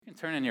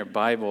Turn in your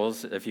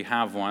Bibles, if you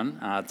have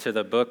one, to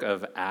the book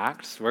of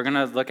Acts. We're going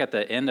to look at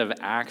the end of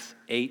Acts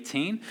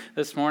 18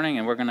 this morning,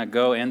 and we're going to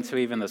go into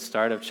even the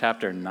start of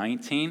chapter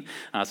 19.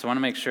 So I want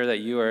to make sure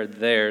that you are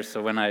there,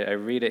 so when I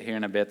read it here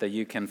in a bit, that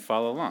you can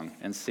follow along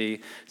and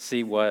see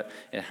what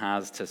it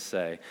has to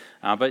say.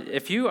 But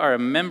if you are a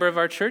member of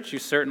our church, you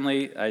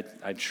certainly,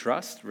 I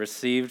trust,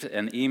 received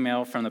an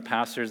email from the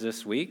pastors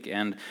this week,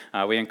 and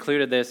we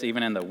included this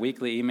even in the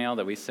weekly email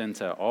that we send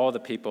to all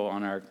the people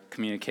on our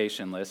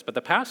communication list. But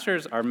the pastors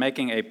are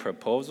making a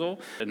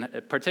proposal, in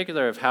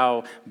particular of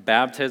how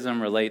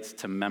baptism relates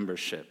to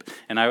membership.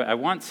 And I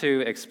want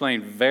to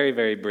explain very,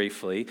 very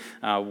briefly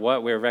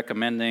what we're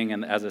recommending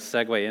and as a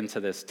segue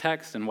into this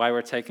text and why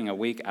we're taking a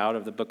week out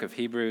of the book of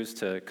Hebrews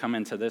to come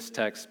into this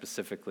text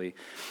specifically.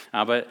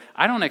 But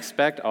I don't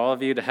expect all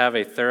of you to have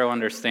a thorough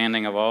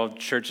understanding of all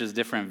churches'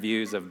 different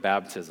views of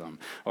baptism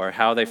or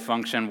how they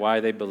function, why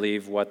they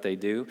believe what they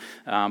do.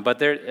 But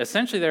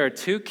there are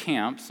two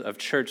camps of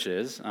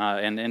churches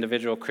and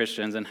individual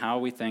Christians and how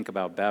we think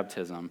about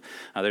baptism.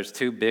 There's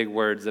two big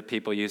words that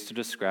people use to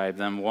describe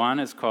them. One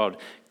is called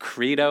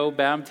credo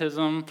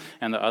baptism,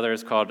 and the other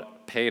is called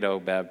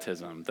pedo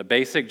baptism. The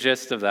basic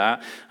gist of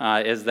that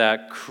is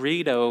that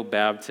credo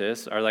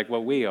Baptists are like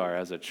what we are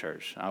as a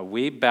church.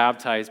 We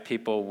baptize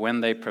people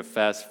when they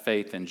profess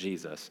faith in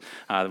Jesus.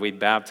 We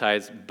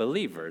baptize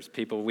believers,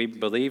 people we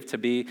believe to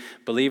be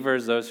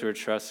believers, those who are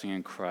trusting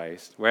in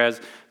Christ.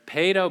 Whereas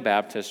pedo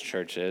Baptist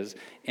churches,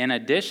 in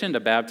addition to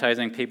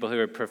baptizing people who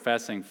are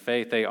professing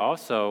faith, they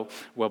also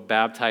will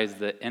baptize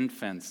the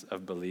infants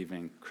of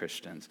believing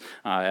Christians.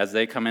 As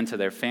they come into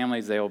their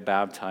families, they will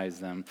baptize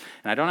them.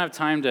 And I don't have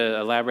time to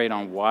elaborate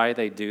on why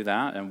they do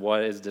that and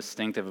what is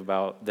distinctive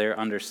about their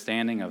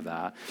understanding of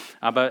that.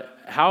 But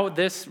how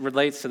this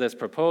relates to this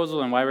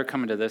proposal and why we're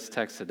coming to this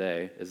text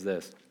today is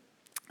this.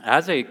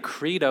 As a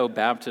credo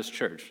Baptist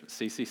church,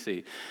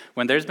 CCC,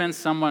 when there's been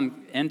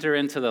someone enter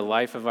into the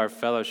life of our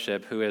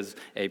fellowship who is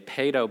a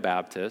pedo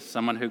Baptist,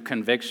 someone who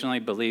convictionally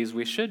believes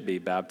we should be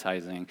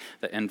baptizing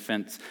the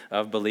infants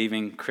of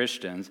believing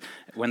Christians,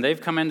 when they've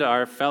come into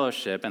our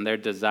fellowship and their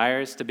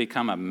desire is to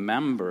become a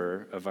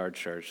member of our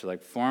church,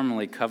 like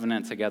formally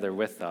covenant together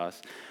with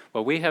us,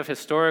 what we have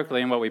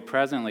historically and what we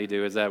presently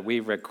do is that we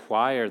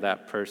require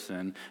that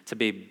person to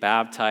be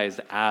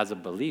baptized as a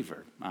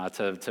believer,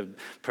 to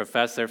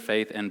profess their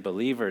faith in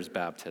believers'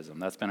 baptism.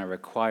 That's been a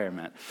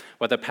requirement.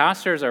 What the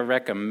pastors are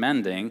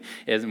recommending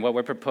is, and what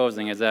we're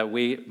proposing is that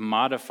we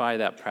modify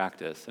that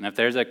practice. And if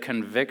there's a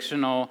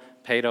convictional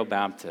pedo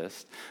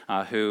Baptist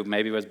who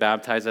maybe was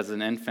baptized as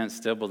an infant,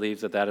 still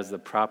believes that is the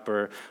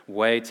proper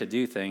way to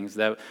do things,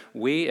 that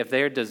we, if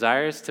they're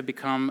desirous to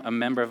become a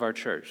member of our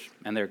church,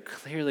 and they're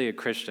clearly a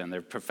Christian,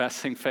 they're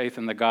professing faith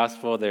in the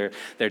gospel, they're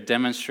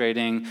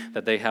demonstrating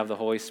that they have the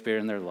Holy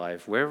Spirit in their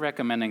life, we're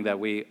recommending that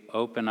we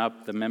open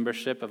up the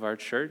membership of our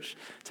church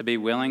to be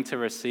willing to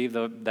receive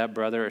that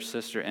brother or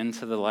sister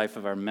into the life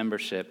of our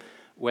membership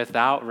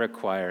without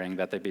requiring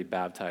that they be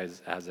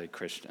baptized as a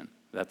Christian,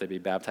 that they be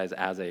baptized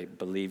as a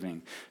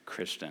believing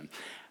Christian.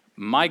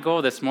 My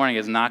goal this morning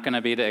is not going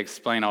to be to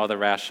explain all the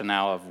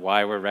rationale of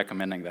why we're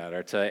recommending that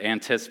or to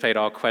anticipate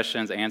all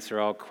questions, answer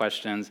all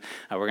questions.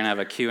 We're going to have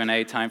a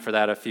Q&A time for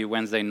that a few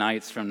Wednesday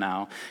nights from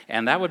now.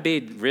 And that would be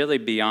really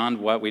beyond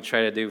what we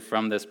try to do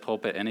from this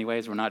pulpit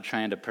anyways. We're not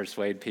trying to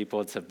persuade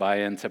people to buy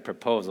into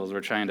proposals.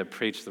 We're trying to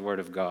preach the Word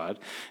of God.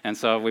 And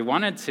so we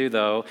wanted to,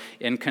 though,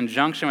 in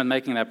conjunction with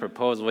making that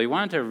proposal, we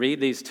wanted to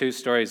read these two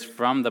stories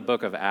from the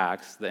book of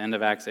Acts, the end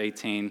of Acts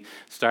 18,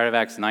 start of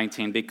Acts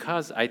 19,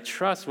 because I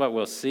trust what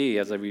we'll see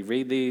as we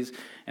read these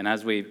and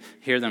as we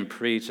hear them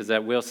preach is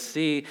that we'll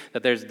see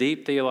that there's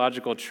deep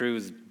theological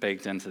truths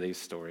baked into these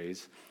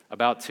stories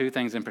about two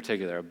things in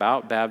particular,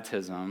 about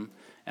baptism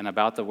and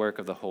about the work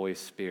of the Holy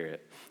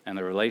Spirit and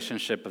the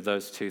relationship of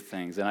those two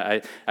things.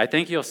 And I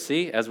think you'll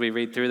see as we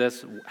read through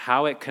this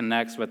how it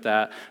connects with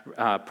that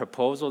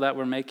proposal that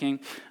we're making.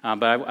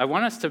 But I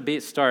want us to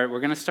we're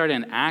going to start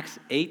in Acts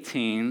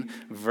 18,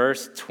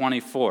 verse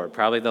 24,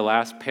 probably the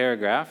last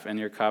paragraph in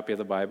your copy of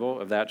the Bible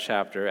of that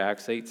chapter,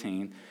 Acts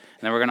 18.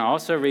 And then we're going to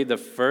also read the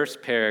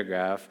first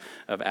paragraph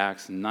of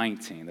Acts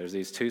 19. There's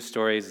these two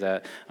stories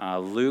that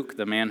Luke,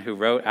 the man who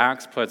wrote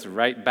Acts, puts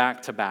right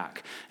back to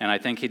back. And I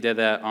think he did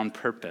that on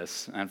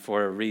purpose and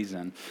for a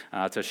reason,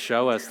 to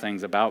show us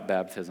things about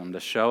baptism, to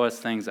show us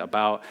things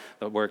about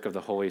the work of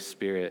the Holy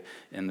Spirit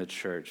in the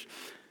church.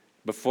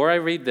 Before I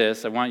read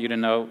this, I want you to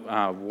know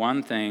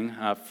one thing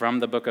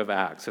from the book of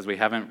Acts. As we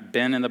haven't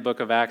been in the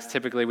book of Acts,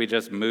 typically we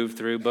just move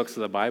through books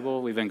of the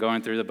Bible. We've been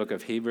going through the book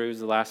of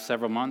Hebrews the last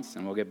several months,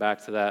 and we'll get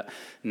back to that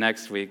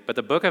next week. But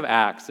the book of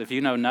Acts, if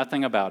you know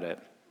nothing about it,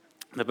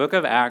 the book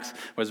of Acts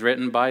was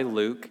written by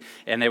Luke,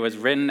 and it was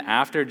written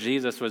after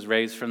Jesus was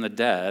raised from the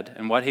dead.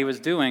 And what he was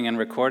doing in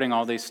recording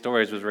all these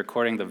stories was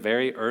recording the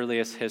very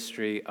earliest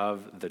history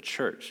of the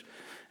church.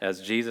 As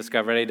Jesus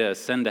got ready to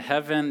ascend to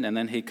heaven, and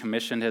then he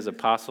commissioned his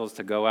apostles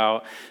to go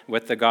out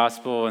with the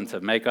gospel and to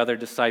make other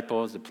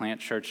disciples, to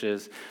plant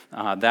churches.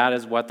 That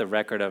is what the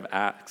record of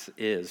Acts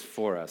is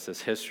for us,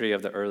 this history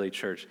of the early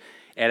church.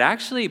 It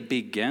actually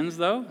begins,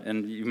 though,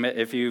 and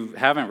if you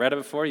haven't read it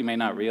before, you may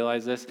not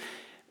realize this.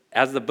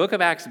 As the book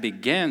of Acts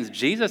begins,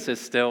 Jesus is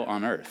still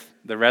on earth.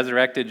 The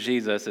resurrected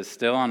Jesus is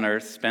still on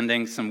earth,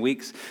 spending some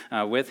weeks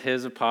with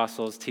his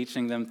apostles,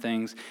 teaching them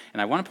things.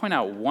 And I want to point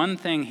out one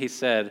thing he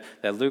said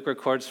that Luke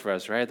records for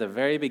us right at the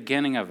very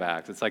beginning of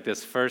Acts. It's like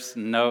this first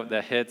note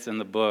that hits in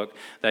the book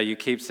that you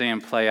keep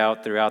seeing play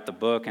out throughout the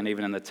book and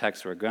even in the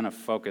text we're going to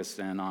focus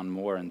in on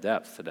more in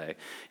depth today.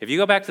 If you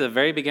go back to the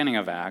very beginning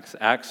of Acts,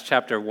 Acts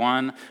chapter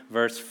 1,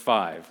 verse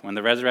 5, when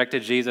the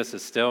resurrected Jesus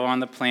is still on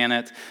the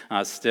planet,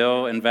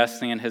 still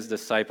investing in his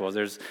disciples,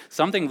 there's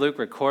something Luke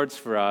records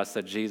for us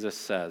that Jesus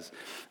says.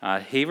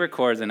 He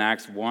records in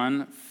Acts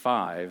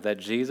 1:5 that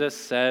Jesus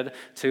said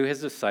to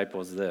his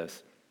disciples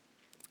this,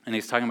 and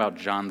he's talking about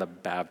John the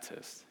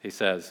Baptist. He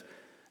says,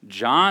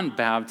 "John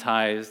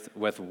baptized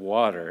with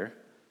water,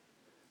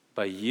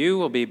 but you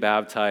will be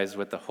baptized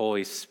with the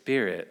Holy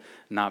Spirit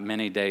not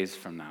many days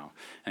from now."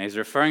 And he's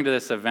referring to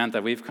this event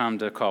that we've come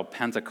to call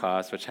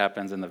Pentecost, which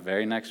happens in the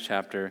very next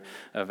chapter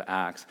of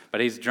Acts. But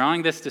he's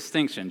drawing this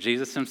distinction,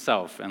 Jesus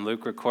himself, and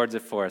Luke records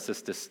it for us,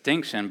 this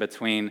distinction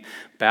between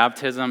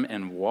baptism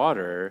in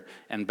water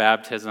and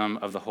baptism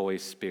of the Holy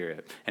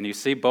Spirit. And you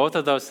see both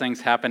of those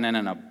things happen in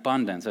an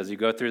abundance. As you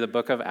go through the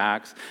book of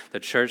Acts, the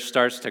church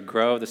starts to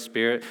grow, the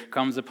Spirit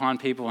comes upon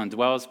people and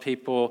dwells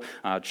people,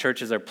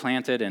 churches are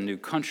planted in new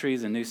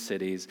countries and new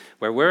cities.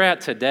 Where we're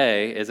at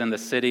today is in the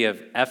city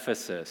of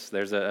Ephesus.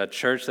 There's a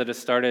church that has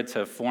started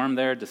to form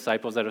there,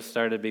 disciples that have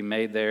started to be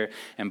made there.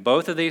 And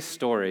both of these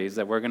stories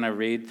that we're going to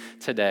read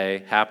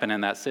today happen in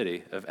that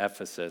city of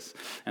Ephesus.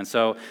 And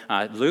so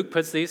Luke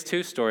puts these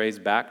two stories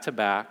back to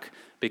back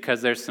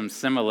because there's some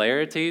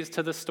similarities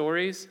to the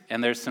stories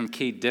and there's some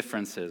key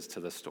differences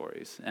to the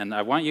stories. And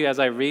I want you, as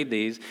I read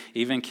these,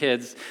 even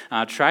kids,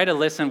 try to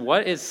listen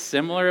what is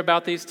similar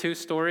about these two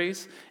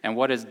stories and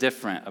what is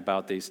different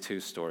about these two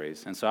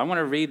stories. And so I want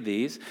to read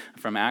these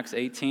from Acts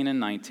 18 and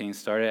 19,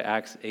 start at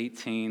Acts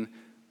 18,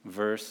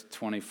 verse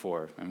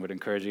 24, and would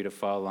encourage you to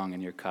follow along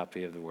in your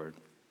copy of the word.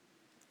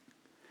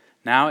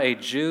 "Now a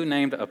Jew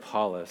named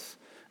Apollos,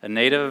 a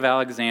native of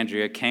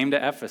Alexandria, came to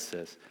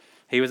Ephesus.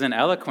 He was an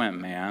eloquent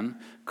man,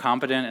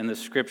 competent in the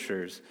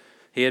scriptures.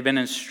 He had been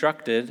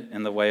instructed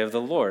in the way of the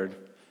Lord.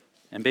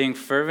 And being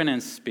fervent in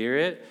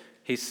spirit,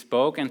 he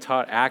spoke and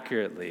taught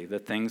accurately the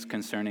things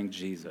concerning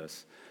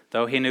Jesus,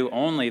 though he knew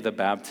only the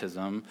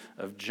baptism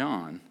of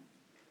John.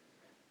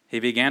 He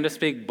began to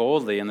speak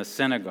boldly in the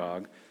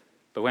synagogue,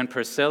 but when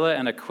Priscilla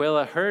and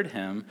Aquila heard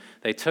him,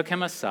 they took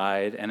him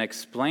aside and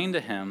explained to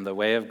him the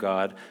way of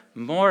God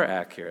more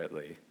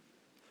accurately.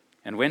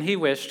 And when he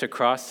wished to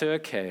cross to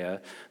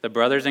Achaia, the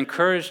brothers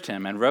encouraged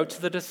him and wrote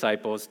to the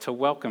disciples to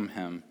welcome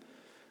him.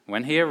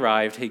 When he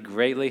arrived, he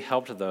greatly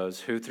helped those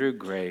who through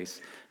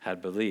grace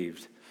had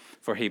believed.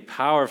 For he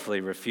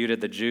powerfully refuted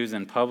the Jews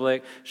in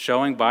public,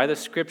 showing by the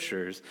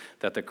scriptures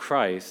that the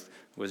Christ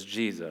was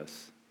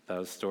Jesus." That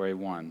was story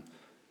 1.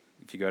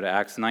 If you go to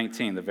Acts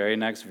 19, the very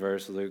next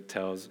verse, Luke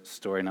tells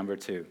story number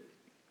 2.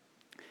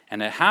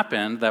 "And it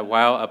happened that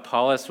while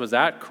Apollos was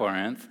at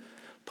Corinth,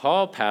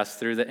 Paul passed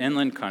through the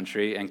inland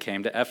country and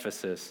came to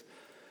Ephesus.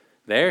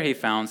 There he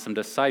found some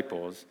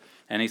disciples,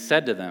 and he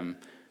said to them,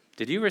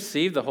 'Did you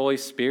receive the Holy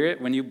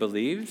Spirit when you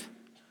believed?'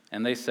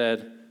 And they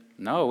said,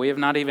 'No, we have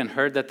not even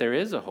heard that there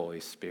is a Holy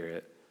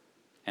Spirit.'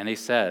 And he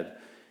said,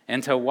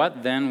 'Into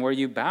what then were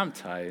you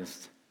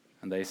baptized?'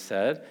 And they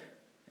said,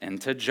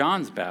 'Into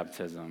John's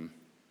baptism.'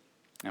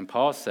 And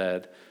Paul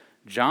said,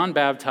 'John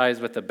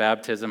baptized with the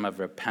baptism of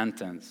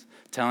repentance,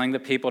 telling the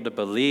people to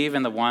believe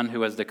in the one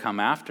who was to come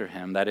after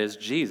him, that is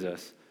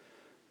Jesus.'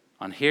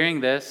 On hearing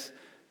this,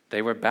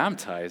 they were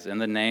baptized in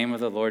the name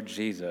of the Lord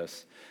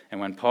Jesus. And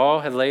when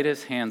Paul had laid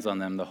his hands on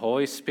them, the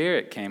Holy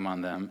Spirit came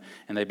on them,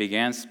 and they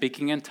began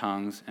speaking in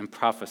tongues and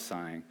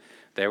prophesying.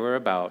 There were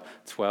about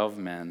 12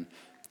 men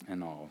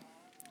in all."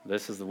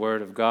 This is the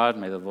word of God.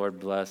 May the Lord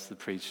bless the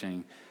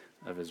preaching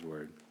of his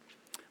word.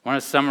 I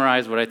want to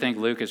summarize what I think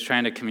Luke is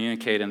trying to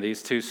communicate in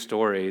these two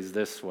stories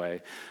this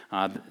way,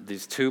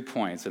 these 2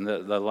 points, and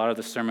a lot of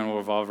the sermon will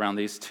revolve around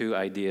these 2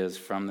 ideas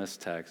from this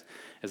text,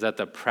 is that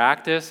the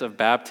practice of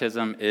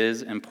baptism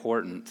is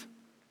important,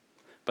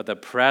 but the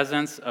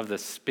presence of the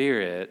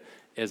Spirit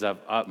is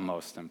of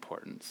utmost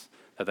importance.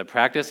 That the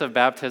practice of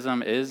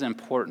baptism is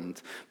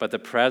important, but the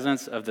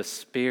presence of the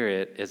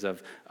Spirit is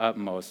of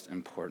utmost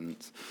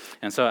importance.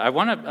 And so I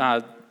want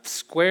to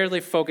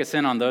squarely focus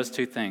in on those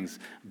 2 things,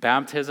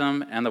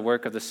 baptism and the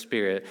work of the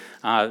Spirit.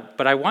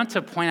 But I want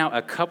to point out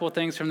a couple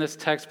things from this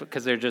text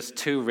because they're just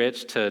too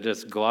rich to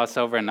just gloss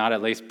over and not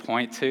at least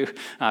point to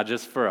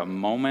just for a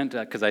moment,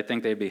 because I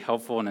think they'd be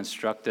helpful and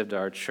instructive to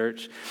our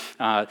church.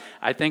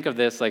 I think of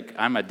this like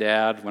I'm a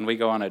dad. When we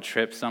go on a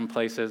trip some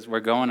places, we're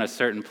going a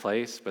certain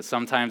place, but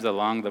sometimes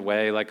along the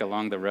way, like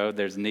along the road,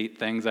 there's neat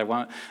things I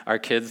want our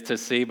kids to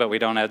see, but we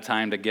don't have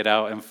time to get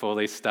out and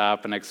fully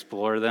stop and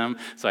explore them.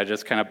 So I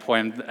just kind of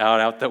point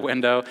out the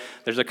window.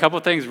 There's a couple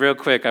things real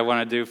quick I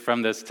want to do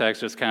from this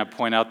text, just kind of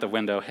point out the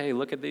window. Hey,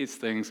 look at these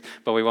things,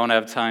 but we won't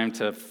have time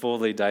to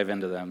fully dive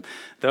into them.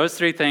 Those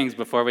three things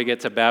before we get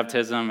to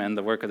baptism and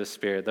the work of the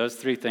Spirit, those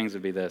three things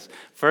would be this.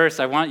 First,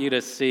 I want you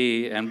to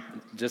see and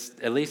just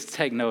at least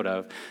take note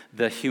of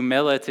the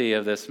humility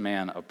of this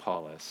man,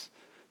 Apollos.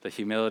 The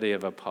humility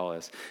of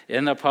Apollos.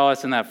 In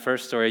Apollos, in that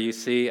first story, you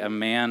see a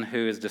man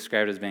who is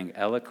described as being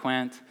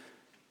eloquent,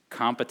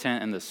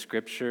 competent in the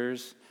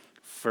scriptures,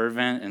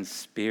 fervent in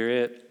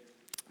spirit.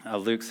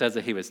 Luke says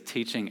that he was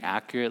teaching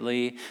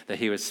accurately, that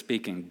he was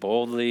speaking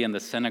boldly in the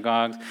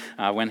synagogues.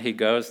 When he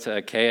goes to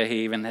Achaia,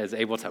 he even is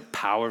able to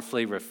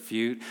powerfully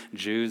refute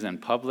Jews in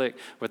public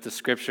with the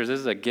scriptures. This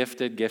is a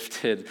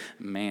gifted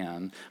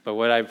man. But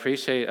what I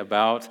appreciate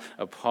about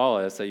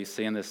Apollos that you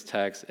see in this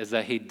text is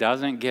that he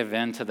doesn't give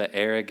in to the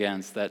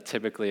arrogance that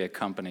typically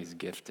accompanies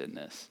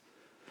giftedness.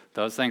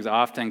 Those things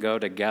often go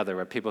together,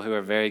 where people who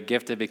are very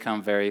gifted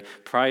become very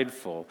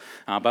prideful.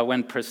 But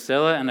when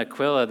Priscilla and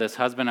Aquila, this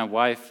husband and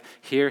wife,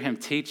 hear him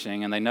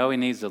teaching and they know he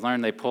needs to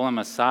learn, they pull him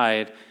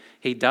aside.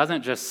 He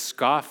doesn't just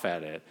scoff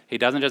at it. He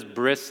doesn't just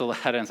bristle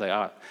at it and say,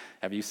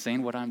 have you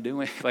seen what I'm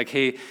doing? Like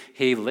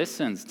he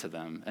listens to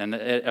them. And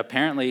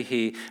apparently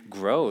he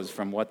grows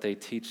from what they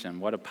teach him.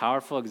 What a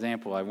powerful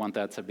example I want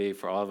that to be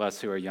for all of us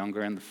who are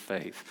younger in the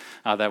faith.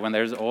 That when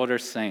there's older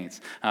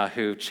saints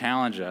who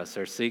challenge us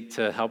or seek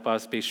to help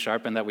us be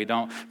sharpened, that we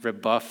don't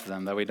rebuff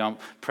them, that we don't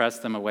press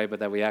them away, but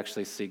that we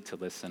actually seek to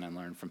listen and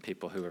learn from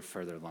people who are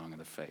further along in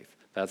the faith.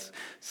 That's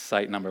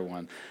sight number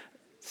one.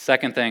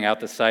 Second thing out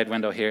the side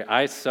window here,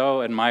 I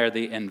so admire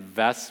the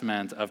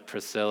investment of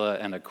Priscilla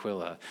and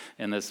Aquila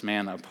in this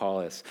man,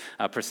 Apollos.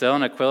 Priscilla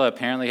and Aquila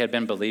apparently had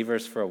been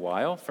believers for a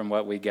while, from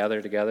what we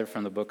gather together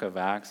from the book of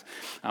Acts.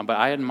 But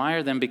I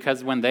admire them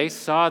because when they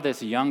saw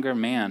this younger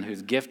man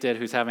who's gifted,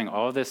 who's having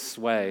all this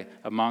sway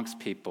amongst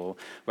people,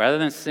 rather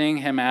than seeing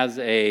him as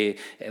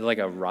like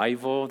a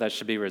rival that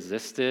should be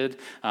resisted,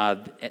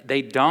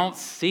 they don't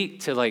seek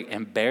to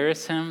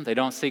embarrass him. They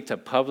don't seek to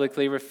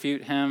publicly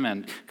refute him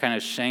and kind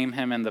of shame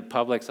him in the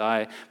public's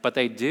eye, but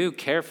they do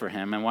care for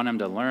him and want him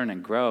to learn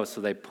and grow,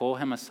 so they pull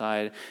him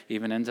aside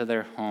even into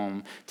their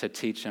home to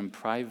teach him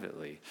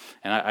privately.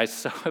 And I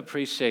so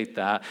appreciate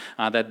that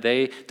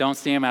they don't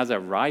see him as a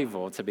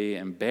rival to be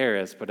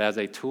embarrassed, but as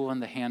a tool in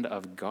the hand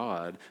of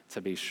God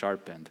to be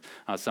sharpened,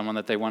 someone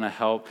that they want to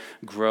help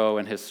grow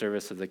in his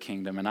service of the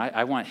kingdom. And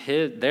I want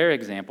their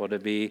example to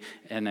be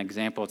an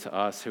example to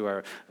us who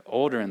are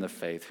older in the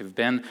faith, who've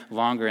been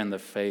longer in the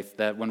faith,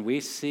 that when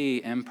we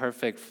see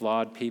imperfect,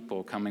 flawed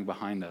people coming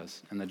behind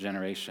us in the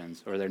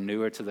generations, or they're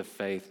newer to the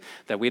faith,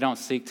 that we don't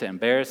seek to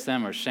embarrass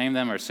them or shame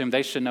them or assume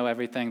they should know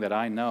everything that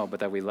I know,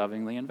 but that we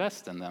lovingly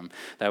invest in them,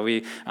 that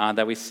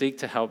we seek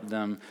to help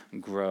them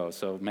grow.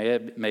 So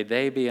may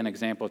they be an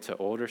example to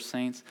older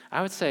saints.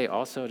 I would say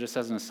also, just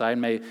as an aside,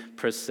 may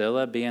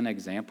Priscilla be an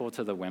example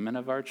to the women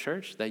of our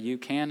church, that you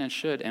can and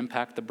should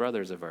impact the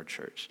brothers of our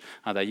church,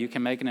 that you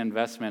can make an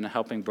investment in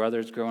helping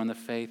brothers grow in the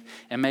faith.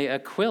 And may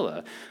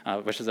Aquila,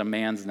 which is a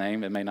man's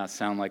name, it may not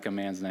sound like a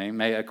man's name,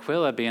 may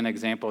Aquila be an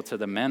example to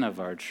the men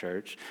of our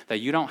church, that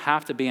you don't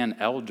have to be an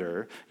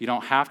elder, you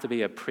don't have to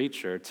be a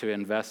preacher to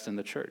invest in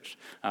the church.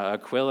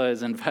 Aquila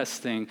is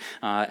investing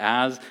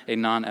as a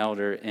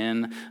non-elder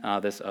in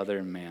this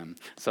other man.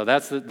 So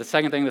that's the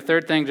second thing. The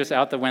third thing, just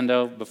out the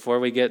window,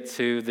 before we get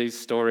to these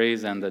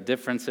stories and the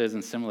differences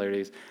and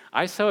similarities,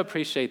 I so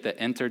appreciate the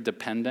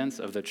interdependence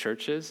of the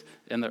churches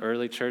in the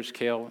early church.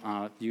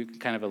 Cale, you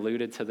kind of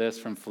alluded to this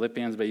from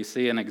Philippians, but you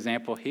see an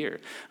example here.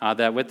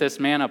 That with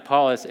this man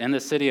Apollos in the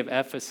city of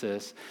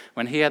Ephesus,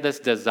 when he had this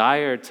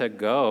desire to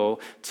go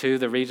to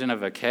the region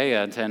of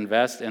Achaia and to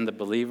invest in the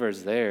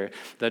believers there,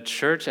 the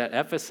church at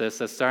Ephesus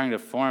that's starting to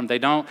form, they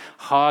don't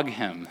hog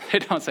him. They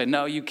don't say,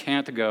 no, you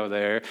can't go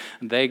there.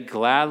 They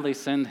gladly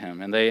send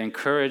him, and they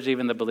encourage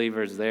even the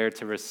believers there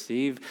to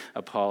receive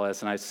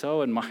Apollos. And I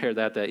so admire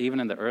that even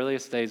in the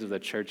earliest days of the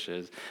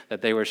churches,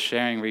 that they were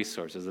sharing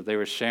resources, that they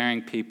were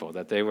sharing people,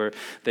 that they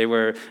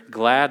were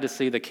glad to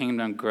see the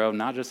kingdom grow,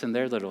 not just in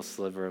their little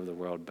sliver of the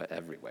world, but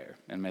everywhere.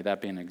 And may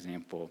that be an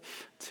example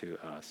to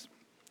us.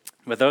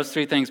 With those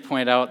three things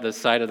pointed out the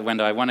side of the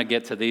window, I want to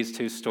get to these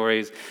two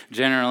stories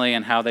generally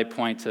and how they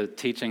point to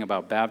teaching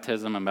about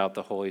baptism and about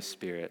the Holy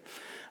Spirit.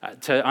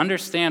 To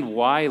understand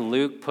why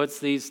Luke puts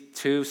these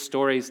two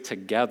stories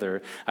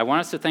together, I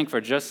want us to think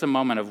for just a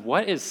moment of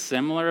what is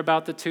similar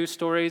about the two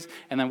stories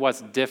and then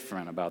what's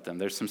different about them.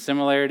 There's some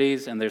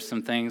similarities and there's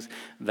some things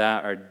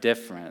that are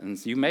different.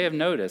 And you may have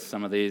noticed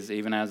some of these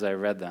even as I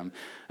read them.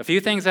 A few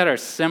things that are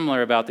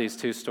similar about these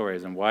two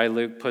stories and why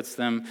Luke puts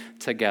them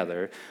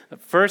together. The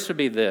first would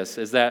be this,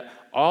 is that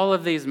all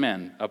of these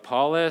men,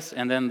 Apollos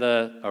and then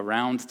the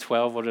around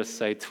 12, we'll just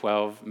say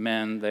 12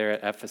 men there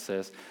at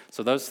Ephesus,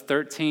 so those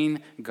 13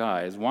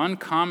 guys, one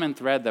common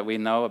thread that we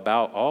know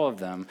about all of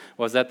them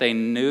was that they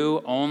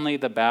knew only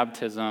the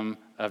baptism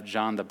of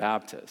John the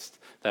Baptist.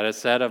 That is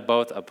said of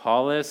both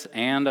Apollos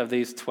and of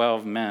these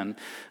 12 men.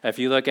 If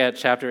you look at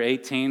chapter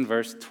 18,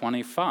 verse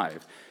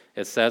 25,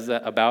 it says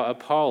that about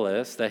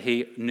Apollos that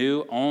he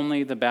knew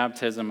only the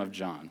baptism of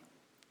John.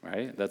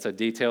 right? That's a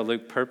detail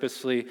Luke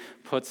purposely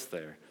puts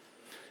there.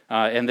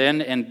 And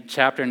then in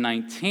chapter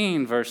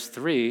 19, verse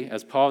 3,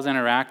 as Paul's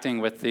interacting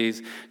with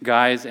these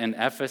guys in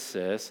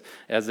Ephesus,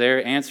 as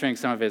they're answering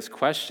some of his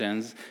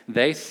questions,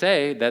 they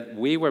say that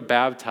we were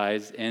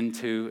baptized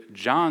into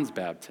John's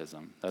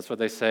baptism. That's what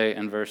they say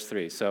in verse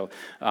 3. So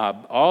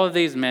all of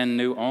these men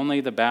knew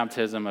only the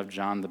baptism of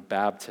John the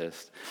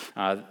Baptist.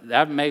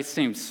 That may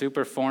seem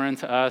super foreign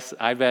to us.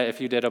 I bet if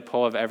you did a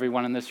poll of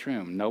everyone in this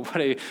room,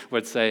 nobody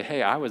would say,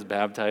 hey, I was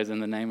baptized in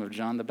the name of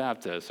John the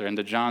Baptist or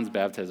into John's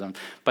baptism.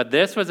 But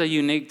this was a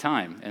unique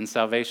time in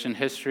salvation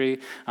history.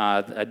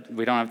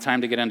 We don't have time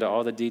to get into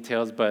all the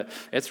details, but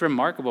it's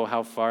remarkable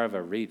how far of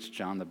a reach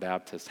John the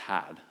Baptist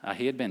had.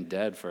 He had been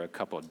dead for a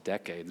couple of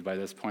decades by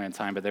this point in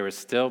time, but there were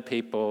still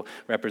people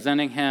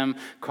representing him,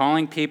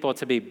 calling people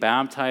to be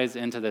baptized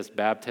into this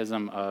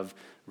baptism of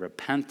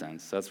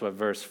repentance. That's what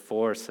verse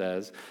 4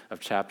 says of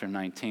chapter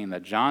 19,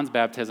 that John's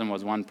baptism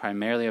was one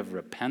primarily of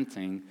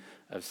repenting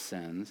of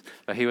sins,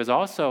 but he was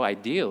also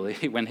ideally,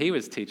 when he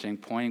was teaching,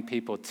 pointing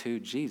people to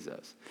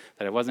Jesus,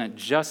 that it wasn't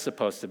just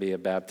supposed to be a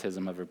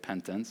baptism of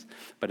repentance,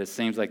 but it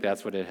seems like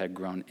that's what it had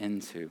grown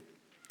into.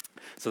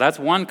 So that's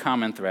one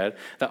common thread.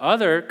 The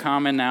other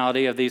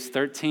commonality of these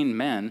 13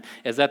 men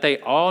is that they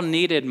all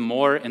needed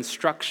more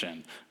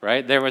instruction,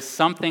 right? There was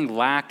something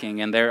lacking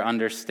in their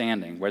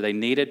understanding where they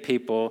needed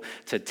people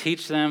to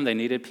teach them, they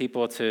needed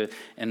people to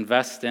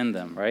invest in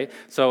them, right?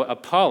 So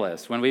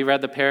Apollos, when we read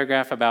the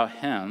paragraph about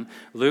him,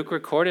 Luke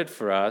recorded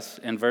for us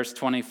in verse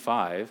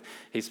 25,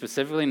 he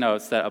specifically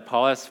notes that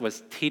Apollos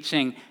was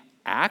teaching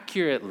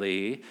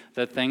accurately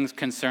the things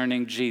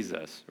concerning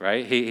Jesus,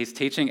 right? He's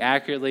teaching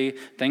accurately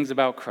things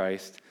about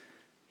Christ,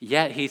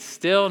 yet he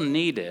still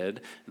needed,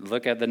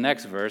 look at the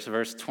next verse,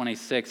 verse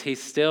 26, he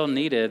still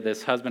needed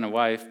this husband and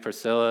wife,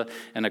 Priscilla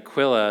and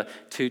Aquila,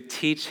 to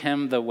teach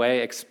him the way,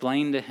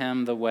 explain to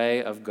him the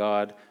way of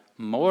God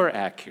more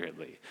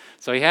accurately.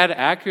 So he had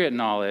accurate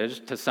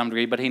knowledge to some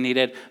degree, but he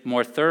needed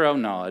more thorough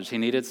knowledge. He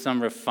needed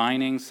some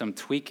refining, some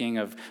tweaking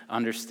of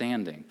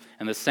understanding.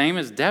 And the same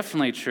is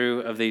definitely true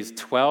of these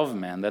 12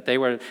 men, that they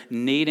were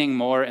needing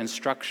more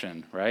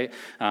instruction, right?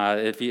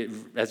 As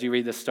you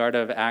read the start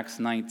of Acts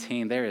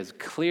 19, there is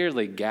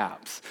clearly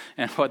gaps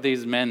in what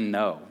these men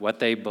know, what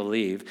they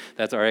believe,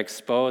 that are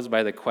exposed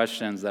by the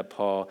questions that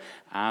Paul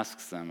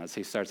asks them as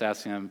he starts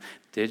asking them,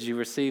 did you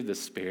receive the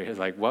Spirit?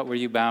 Like, what were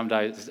you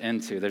baptized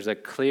into? There's a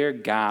clear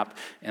gap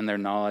in their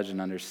knowledge and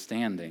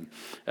understanding.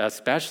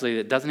 Especially,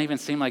 it doesn't even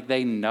seem like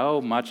they know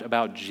much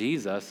about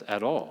Jesus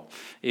at all.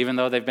 Even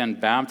though they've been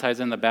baptized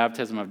in the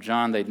baptism of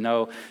John, they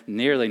know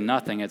nearly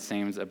nothing, it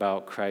seems,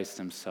 about Christ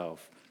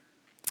himself.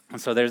 And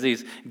so there's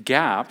these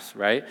gaps,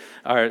 right,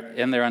 are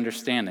in their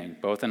understanding,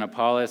 both in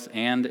Apollos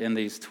and in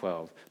these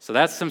 12. So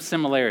that's some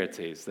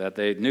similarities, that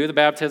they knew the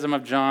baptism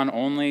of John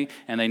only,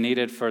 and they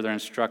needed further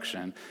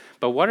instruction.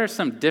 But what are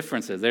some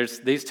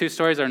differences? These two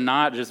stories are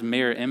not just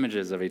mirror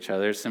images of each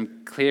other. There's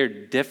some clear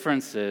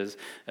differences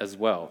as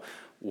well.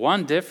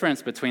 One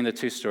difference between the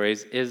two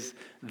stories is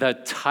the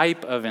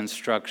type of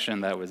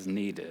instruction that was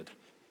needed.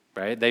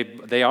 Right?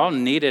 They all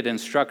needed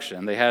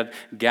instruction. They had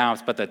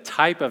gaps, but the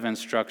type of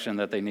instruction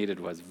that they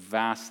needed was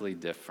vastly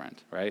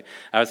different, right?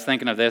 I was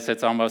thinking of this.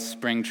 It's almost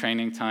spring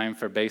training time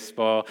for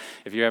baseball.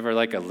 If you're ever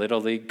like a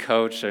little league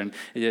coach, and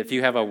if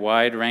you have a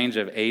wide range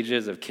of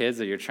ages of kids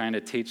that you're trying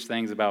to teach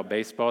things about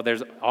baseball,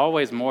 there's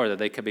always more that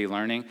they could be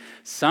learning.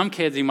 Some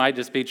kids you might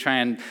just be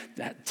trying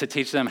to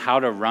teach them how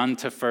to run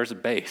to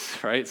first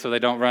base, right? So they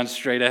don't run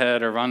straight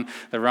ahead or run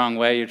the wrong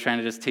way. You're trying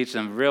to just teach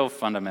them real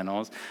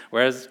fundamentals.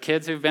 Whereas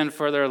kids who've been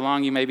further along,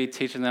 you may be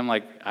teaching them,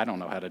 like, I don't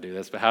know how to do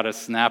this, but how to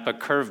snap a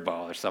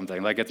curveball or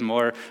something. Like, it's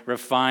more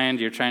refined.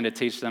 You're trying to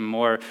teach them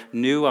more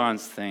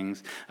nuanced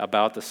things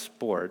about the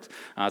sport.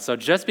 So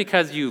just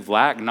because you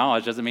lack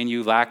knowledge doesn't mean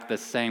you lack the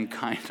same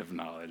kind of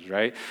knowledge,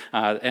 right?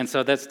 And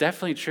so that's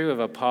definitely true of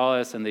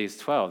Apollos and these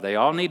 12. They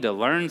all need to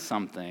learn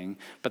something,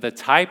 but the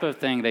type of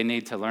thing they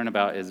need to learn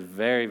about is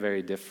very,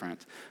 very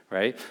different,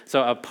 right?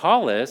 So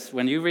Apollos,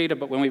 when we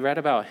read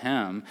about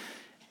him,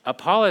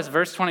 Apollos,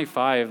 verse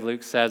 25,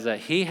 Luke says that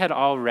he had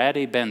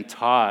already been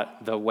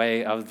taught the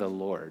way of the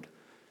Lord.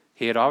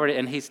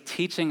 And he's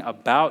teaching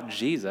about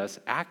Jesus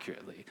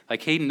accurately.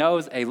 Like, he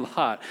knows a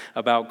lot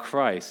about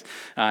Christ.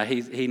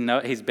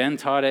 He's been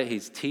taught it.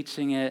 He's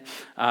teaching it.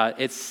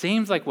 It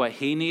seems like what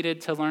he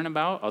needed to learn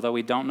about, although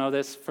we don't know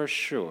this for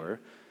sure,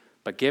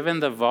 but given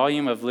the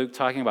volume of Luke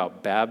talking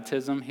about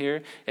baptism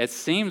here, it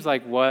seems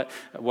like what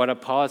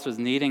Apollos was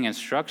needing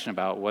instruction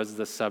about was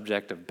the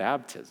subject of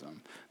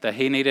baptism. That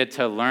he needed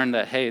to learn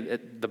that, hey,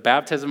 the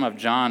baptism of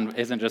John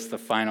isn't just the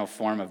final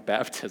form of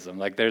baptism.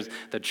 Like, there's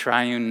the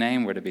triune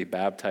name we're to be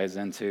baptized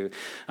into.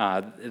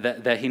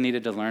 That he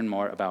needed to learn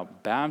more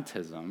about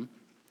baptism.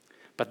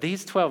 But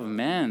these 12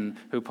 men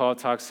who Paul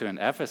talks to in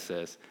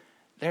Ephesus,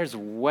 there's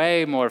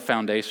way more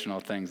foundational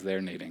things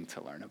they're needing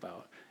to learn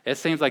about. It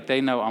seems like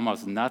they know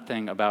almost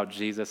nothing about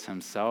Jesus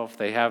himself.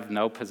 They have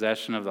no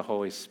possession of the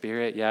Holy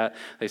Spirit yet.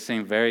 They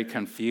seem very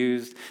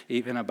confused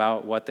even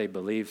about what they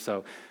believe.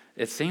 So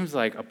it seems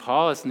like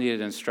Apollos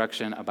needed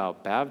instruction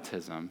about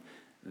baptism,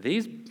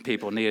 These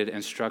people needed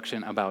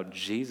instruction about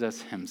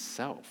Jesus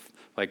himself,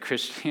 like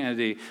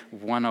Christianity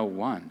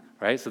 101,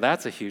 right? So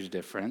that's a huge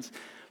difference.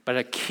 But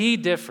a key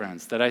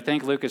difference that I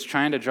think Luke is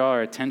trying to draw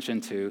our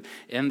attention to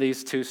in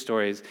these two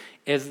stories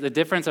is the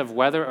difference of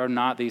whether or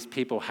not these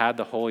people had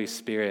the Holy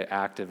Spirit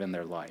active in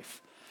their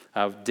life.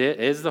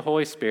 Is the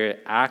Holy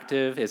Spirit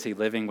active? Is he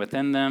living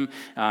within them?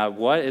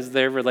 What is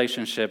their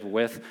relationship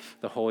with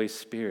the Holy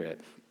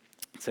Spirit?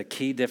 It's a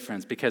key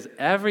difference because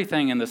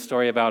everything in the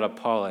story about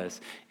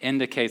Apollos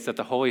indicates that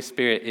the Holy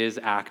Spirit is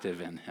active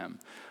in him.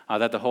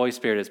 That the Holy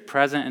Spirit is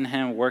present in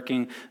him,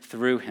 working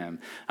through him.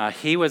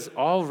 He was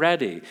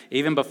already,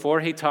 even before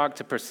he talked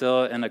to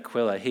Priscilla and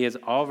Aquila, he is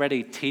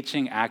already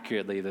teaching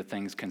accurately the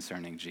things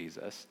concerning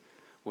Jesus.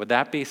 Would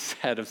that be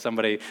said of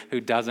somebody who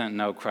doesn't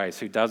know Christ,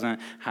 who doesn't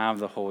have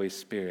the Holy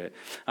Spirit?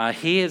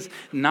 He is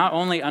not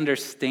only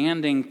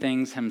understanding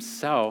things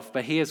himself,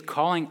 but he is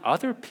calling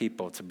other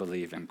people to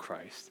believe in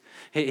Christ.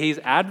 He's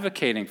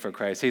advocating for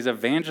Christ. He's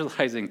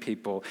evangelizing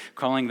people,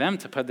 calling them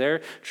to put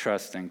their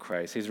trust in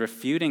Christ. He's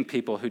refuting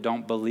people who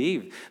don't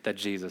believe that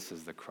Jesus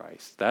is the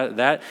Christ.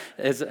 That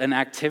is an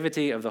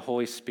activity of the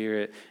Holy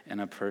Spirit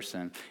in a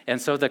person.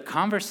 And so the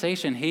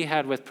conversation he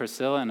had with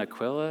Priscilla and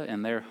Aquila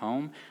in their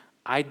home,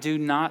 I do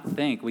not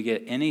think we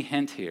get any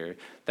hint here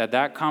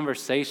that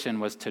conversation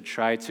was to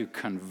try to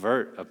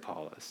convert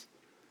Apollos,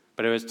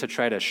 but it was to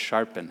try to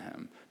sharpen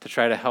him, to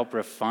try to help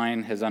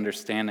refine his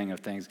understanding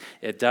of things.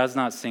 It does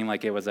not seem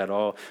like it was at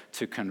all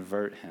to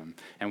convert him.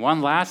 And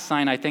one last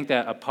sign, I think,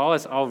 that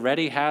Apollos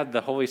already had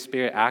the Holy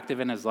Spirit active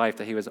in his life,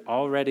 that he was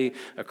already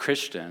a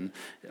Christian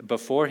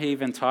before he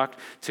even talked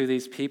to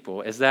these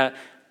people, is that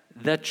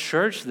the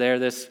church there,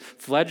 this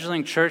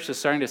fledgling church is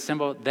starting to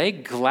assemble, they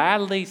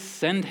gladly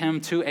send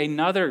him to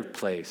another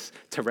place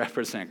to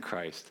represent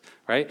Christ,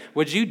 right?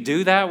 Would you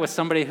do that with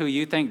somebody who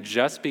you think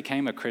just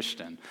became a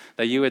Christian?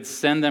 That you would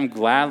send them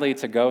gladly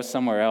to go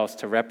somewhere else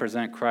to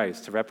represent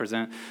Christ, to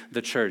represent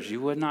the church?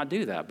 You would not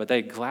do that, but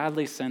they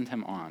gladly send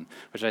him on,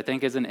 which I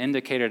think is an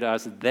indicator to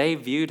us they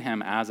viewed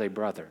him as a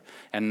brother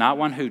and not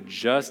one who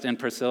just in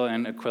Priscilla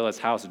and Aquila's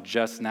house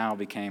just now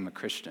became a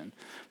Christian,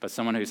 but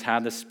someone who's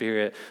had the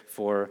Spirit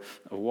for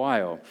a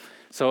while.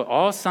 So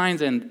all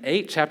signs in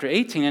chapter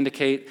 18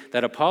 indicate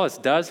that Apollos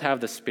does have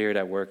the Spirit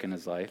at work in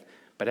his life.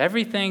 But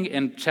everything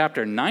in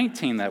chapter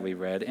 19 that we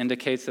read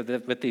indicates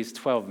that with these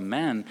 12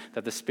 men,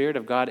 that the Spirit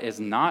of God is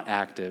not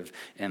active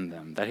in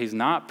them, that he's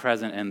not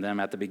present in them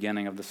at the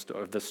beginning of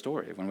the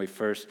story when we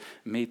first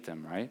meet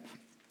them, right?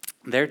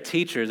 Their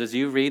teachers, as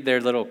you read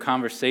their little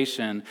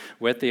conversation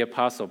with the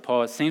Apostle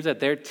Paul, it seems that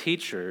their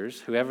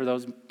teachers, whoever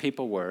those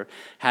people were,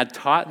 had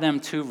taught them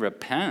to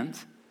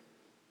repent.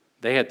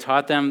 They had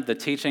taught them the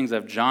teachings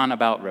of John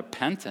about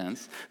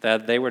repentance,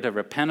 that they were to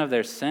repent of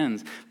their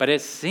sins, but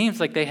it seems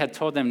like they had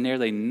told them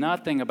nearly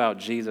nothing about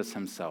Jesus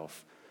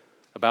himself,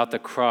 about the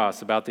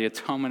cross, about the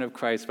atonement of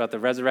Christ, about the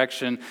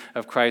resurrection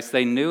of Christ.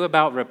 They knew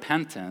about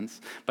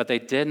repentance, but they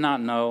did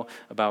not know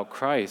about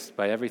Christ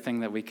by everything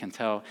that we can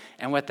tell.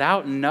 And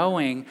without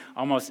knowing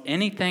almost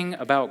anything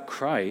about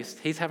Christ,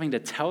 he's having to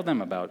tell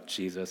them about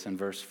Jesus in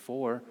verse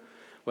 4.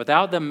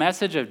 Without the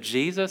message of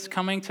Jesus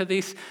coming to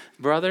these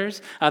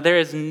brothers, there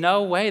is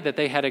no way that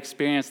they had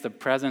experienced the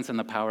presence and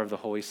the power of the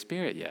Holy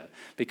Spirit yet,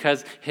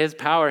 because his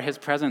power, his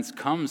presence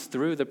comes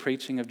through the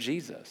preaching of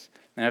Jesus.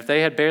 And if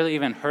they had barely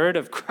even heard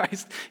of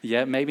Christ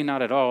yet, maybe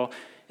not at all,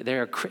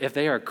 if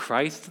they are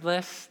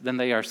Christless, then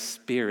they are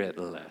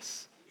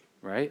spiritless,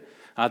 right?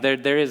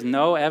 There is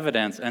no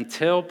evidence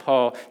until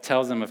Paul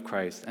tells them of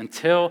Christ,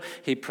 until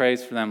he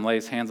prays for them,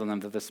 lays hands on them,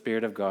 that the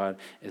Spirit of God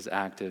is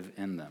active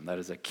in them. That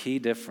is a key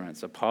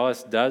difference.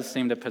 Apollos does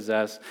seem to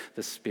possess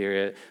the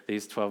Spirit.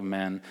 These 12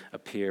 men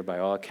appear, by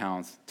all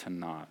accounts, to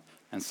not.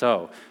 And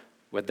so,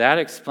 with that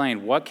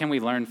explained, what can we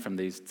learn from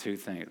these two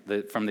things,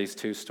 from these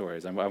two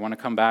stories? I want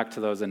to come back to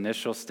those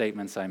initial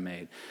statements I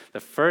made. The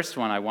first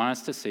one I want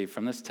us to see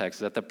from this text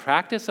is that the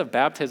practice of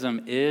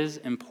baptism is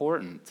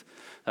important.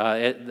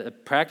 The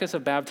practice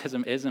of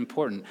baptism is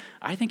important.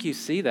 I think you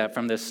see that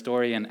from this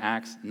story in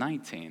Acts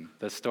 19,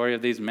 the story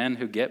of these men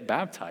who get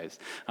baptized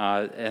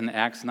in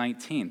Acts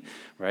 19,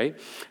 right?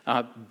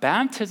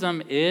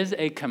 Baptism is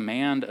a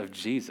command of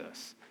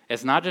Jesus.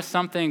 It's not just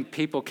something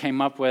people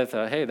came up with,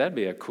 hey, that'd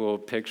be a cool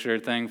picture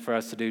thing for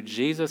us to do.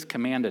 Jesus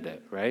commanded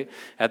it, right?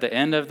 At the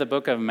end of the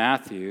book of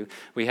Matthew,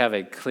 we have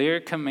a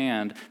clear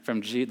command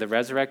from the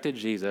resurrected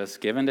Jesus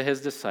given to his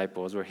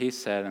disciples where he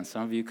said, and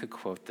some of you could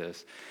quote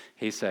this,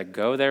 he said,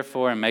 "Go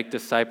therefore and make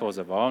disciples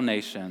of all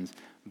nations,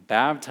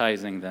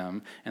 baptizing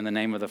them in the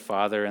name of the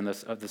Father and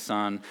of the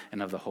Son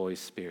and of the Holy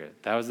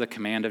Spirit." That was the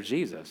command of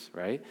Jesus,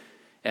 right?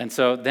 And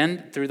so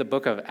then through the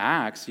book of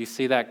Acts, you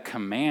see that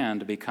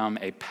command become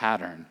a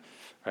pattern,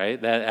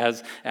 right?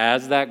 That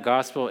as that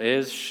gospel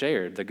is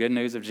shared, the good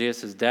news of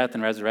Jesus' death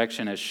and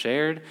resurrection is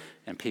shared,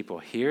 and people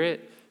hear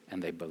it,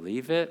 and they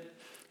believe it,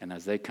 And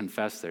as they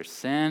confess their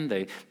sin,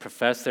 they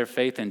profess their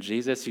faith in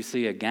Jesus, you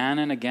see again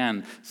and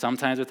again,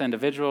 sometimes with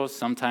individuals,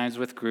 sometimes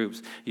with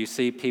groups, you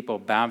see people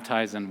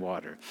baptized in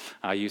water.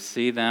 You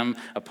see them,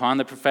 upon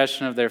the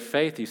profession of their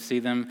faith, you see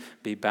them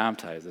be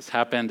baptized. This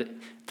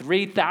happened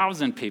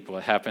 3,000 people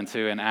it happened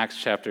to in Acts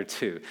chapter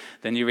 2.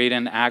 Then you read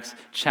in Acts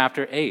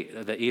chapter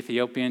 8, the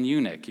Ethiopian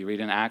eunuch. You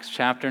read in Acts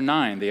chapter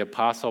 9, the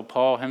apostle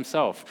Paul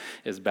himself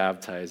is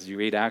baptized. You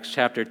read Acts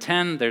chapter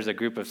 10, there's a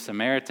group of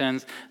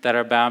Samaritans that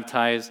are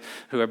baptized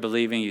who are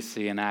believing. You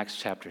see in Acts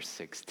chapter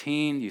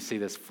 16, you see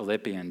this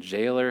Philippian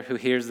jailer who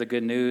hears the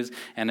good news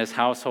and his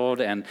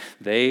household, and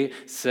they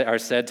are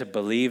said to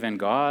believe in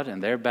God,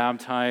 and they're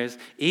baptized.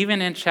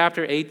 Even in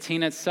chapter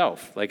 18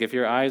 itself, like if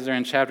your eyes are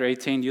in chapter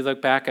 18, you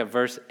look back at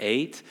verse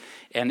 8,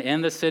 and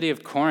in the city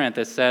of Corinth,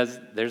 it says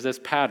there's this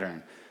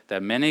pattern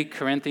that many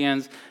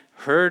Corinthians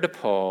heard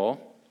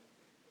Paul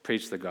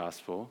preach the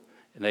gospel,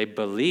 and they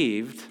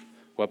believed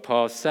what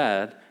Paul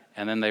said,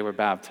 and then they were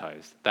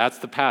baptized. That's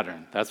the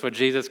pattern. That's what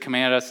Jesus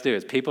commanded us to do,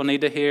 is people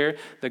need to hear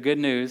the good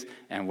news,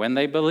 and when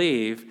they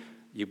believe,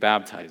 you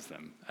baptize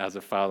them as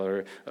a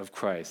follower of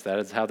Christ. That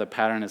is how the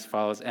pattern is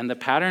followed. And the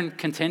pattern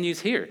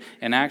continues here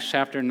in Acts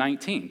chapter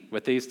 19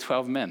 with these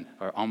 12 men,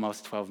 or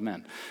almost 12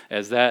 men.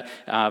 Is that,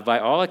 by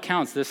all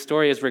accounts, this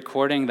story is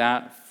recording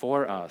that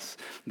for us,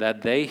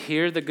 that they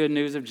hear the good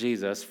news of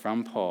Jesus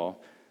from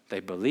Paul, they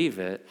believe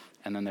it,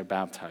 and then they're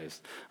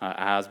baptized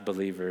as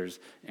believers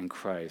in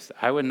Christ.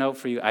 I would note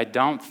for you, I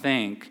don't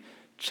think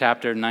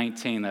chapter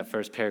 19, that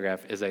first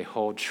paragraph, is a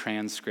whole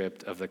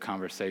transcript of the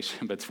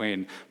conversation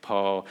between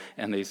Paul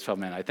and these 12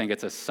 men. I think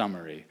it's a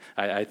summary.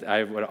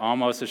 I would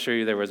almost assure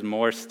you there was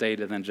more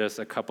stated than just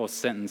a couple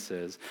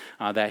sentences,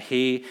 that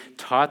he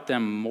taught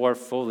them more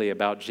fully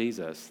about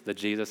Jesus, the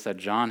Jesus that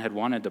John had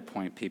wanted to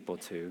point people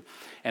to.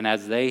 And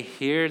as they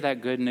hear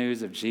that good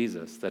news of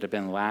Jesus that had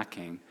been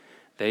lacking,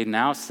 they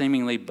now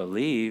seemingly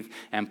believe,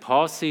 and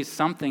Paul sees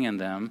something in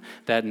them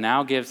that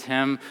now gives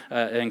him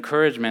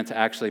encouragement to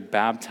actually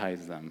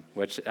baptize them,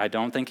 which I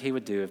don't think he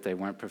would do if they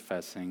weren't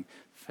professing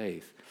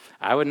faith.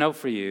 I would note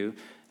for you,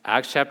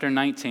 Acts chapter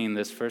 19,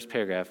 this first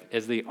paragraph,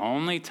 is the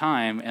only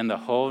time in the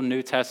whole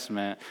New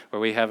Testament where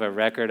we have a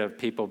record of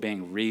people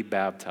being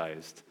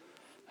rebaptized.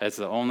 It's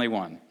the only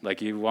one.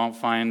 Like, you won't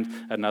find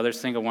another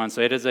single one.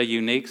 So it is a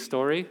unique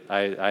story.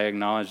 I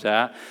acknowledge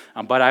that.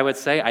 But I would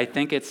say I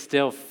think it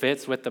still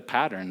fits with the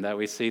pattern that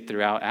we see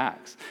throughout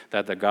Acts.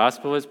 That the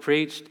gospel is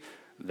preached,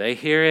 they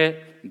hear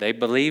it, they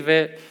believe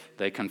it,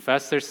 they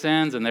confess their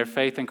sins and their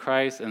faith in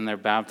Christ, and they're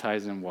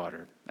baptized in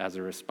water as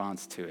a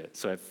response to it.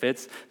 So it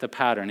fits the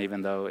pattern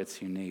even though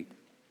it's unique.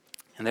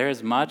 And there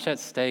is much at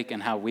stake in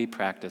how we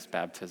practice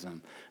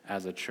baptism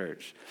as a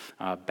church.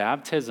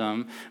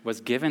 Baptism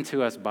was given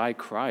to us by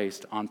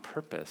Christ on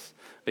purpose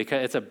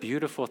because it's a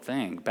beautiful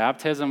thing.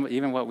 Baptism,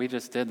 even what we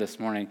just did this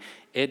morning,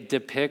 it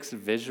depicts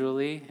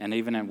visually and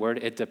even in word,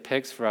 it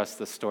depicts for us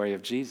the story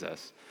of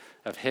Jesus,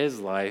 of his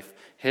life,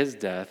 his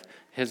death,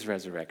 his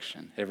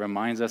resurrection. It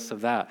reminds us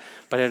of that.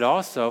 But it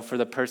also, for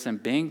the person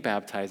being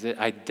baptized, it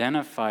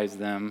identifies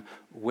them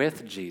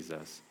with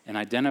Jesus and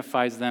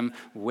identifies them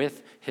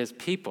with his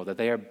people, that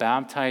they are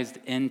baptized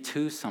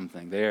into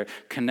something. They are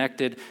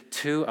connected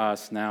to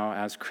us now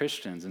as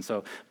Christians. And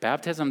so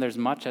baptism, there's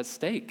much at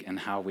stake in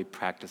how we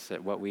practice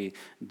it, what we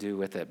do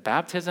with it.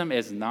 Baptism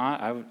is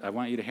not, I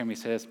want you to hear me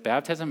say this,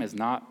 baptism is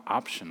not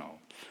optional.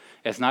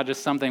 It's not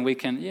just something we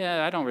can,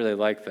 I don't really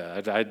like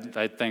that.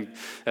 I think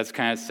that's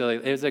kind of silly.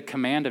 It was a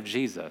command of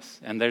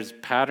Jesus, and there's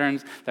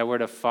patterns that we're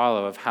to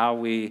follow of how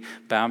we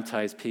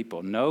baptize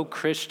people. No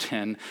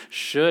Christian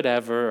should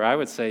ever, or I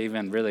would say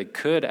even really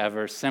could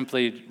ever,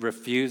 simply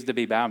refuse to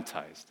be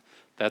baptized.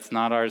 That's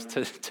not ours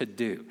to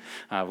do.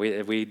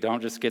 We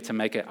don't just get to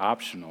make it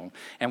optional.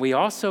 And we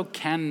also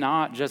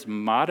cannot just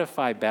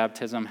modify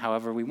baptism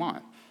however we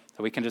want.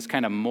 We can just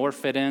kind of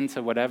morph it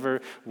into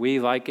whatever we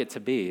like it to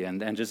be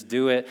and just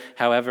do it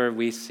however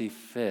we see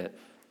fit.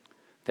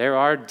 There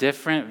are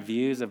different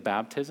views of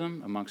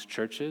baptism amongst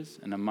churches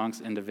and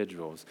amongst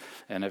individuals.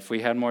 And if we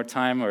had more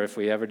time or if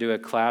we ever do a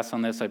class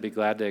on this, I'd be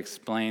glad to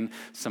explain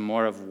some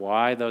more of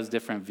why those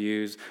different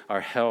views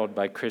are held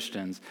by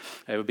Christians.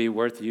 It would be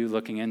worth you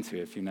looking into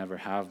if you never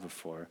have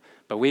before.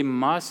 But we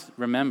must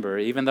remember,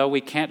 even though we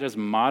can't just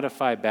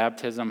modify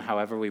baptism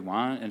however we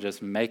want and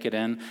just make it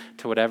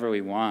into whatever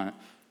we want,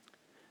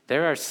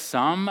 there are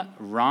some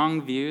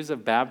wrong views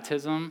of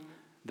baptism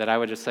that I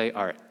would just say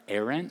are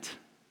errant.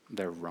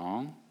 They're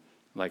wrong.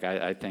 Like,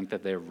 I think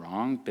that they're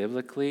wrong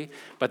biblically.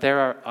 But there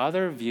are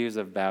other views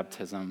of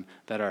baptism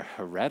that are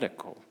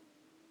heretical,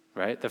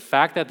 right? The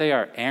fact that they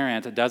are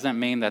errant doesn't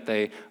mean that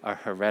they are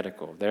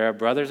heretical. There are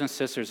brothers and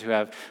sisters who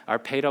are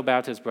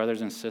Paedo-Baptist brothers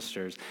and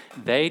sisters.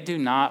 They do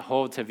not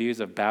hold to views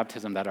of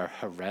baptism that are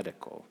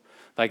heretical.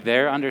 Like,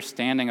 their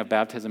understanding of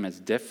baptism is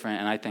different,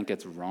 and I think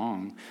it's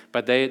wrong.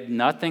 But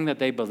nothing that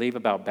they believe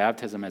about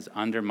baptism is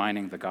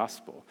undermining the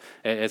gospel.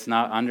 It's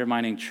not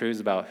undermining truths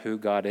about who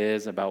God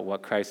is, about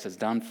what Christ has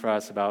done for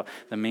us, about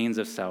the means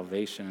of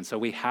salvation. And so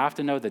we have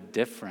to know the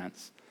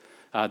difference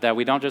That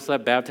we don't just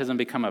let baptism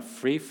become a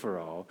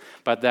free-for-all,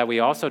 but that we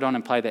also don't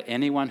imply that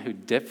anyone who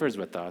differs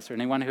with us or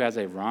anyone who has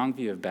a wrong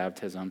view of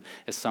baptism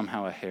is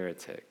somehow a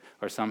heretic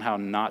or somehow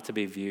not to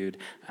be viewed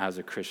as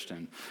a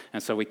Christian.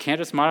 And so we can't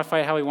just modify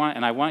it how we want,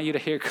 and I want you to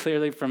hear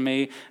clearly from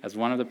me as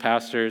one of the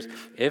pastors,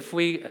 if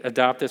we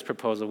adopt this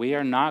proposal, we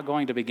are not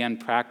going to begin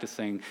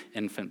practicing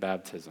infant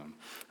baptism.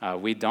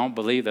 We don't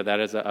believe that that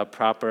is a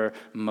proper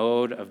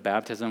mode of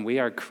baptism. We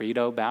are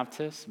credo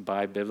Baptists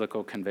by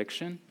biblical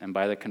conviction and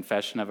by the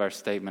confession of our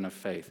statement of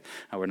faith.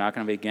 We're not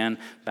going to begin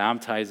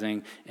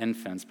baptizing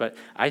infants. But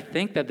I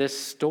think that this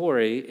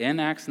story in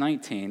Acts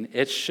 19,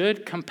 it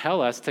should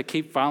compel us to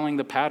keep following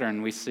the pattern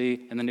we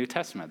see in the New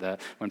Testament,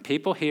 that when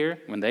people hear,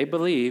 when they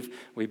believe,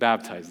 we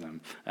baptize them.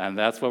 And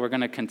that's what we're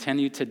going to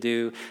continue to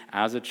do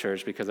as a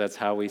church, because that's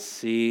how we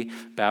see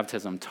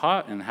baptism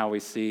taught and how we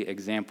see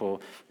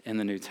example in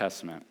the New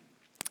Testament.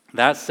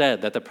 That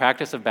said, that the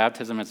practice of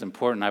baptism is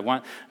important, I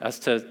want us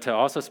to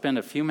also spend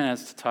a few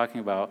minutes talking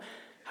about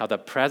how the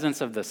presence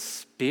of the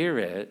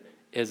Spirit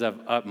is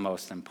of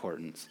utmost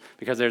importance.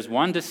 Because there's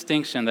one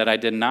distinction that I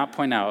did not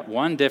point out,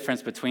 one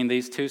difference between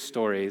these two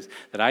stories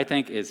that I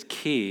think is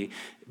key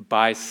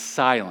by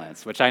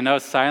silence, which I know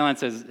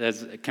silence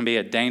can be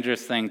a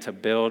dangerous thing to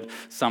build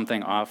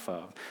something off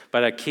of.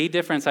 But a key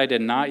difference I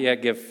did not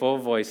yet give full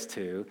voice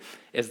to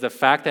is the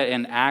fact that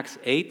in Acts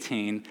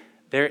 18,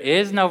 there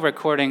is no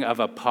recording of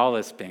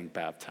Apollos being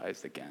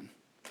baptized again.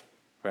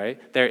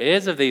 Right? There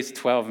is of these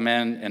 12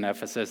 men in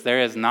Ephesus,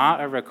 there is not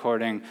a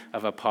recording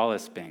of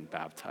Apollos being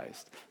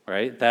baptized,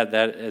 right? That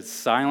is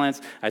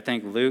silence. I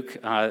think Luke,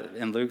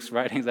 in Luke's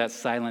writings, that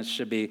silence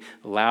should be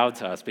loud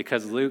to us,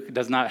 because Luke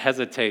does not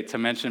hesitate to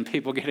mention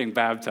people getting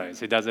baptized.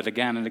 He does it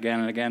again and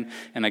again and again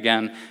and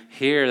again.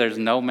 Here, there's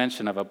no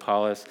mention of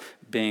Apollos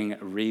being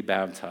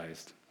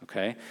rebaptized.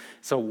 Okay,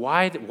 so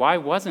why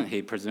wasn't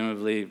he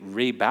presumably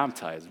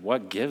rebaptized?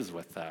 What gives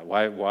with that?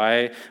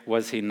 Why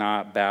was he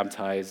not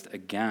baptized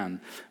again?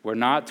 We're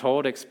not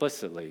told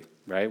explicitly,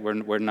 right?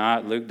 We're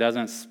not. Luke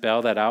doesn't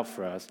spell that out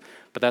for us.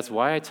 But that's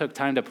why I took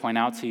time to point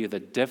out to you the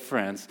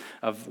difference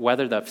of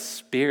whether the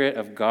Spirit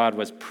of God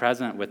was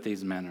present with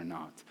these men or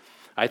not.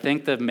 I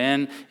think the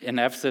men in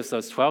Ephesus,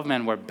 those 12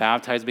 men, were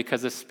baptized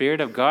because the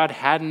Spirit of God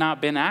had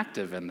not been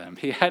active in them.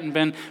 He hadn't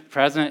been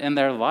present in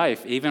their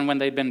life. Even when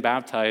they'd been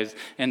baptized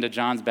into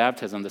John's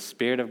baptism, the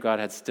Spirit of God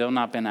had still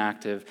not been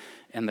active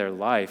in their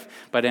life.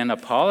 But in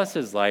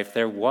Apollos' life,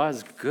 there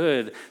was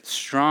good,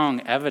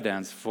 strong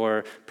evidence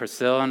for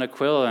Priscilla and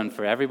Aquila and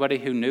for everybody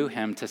who knew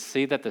him to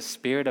see that the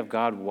Spirit of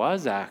God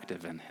was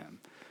active in him,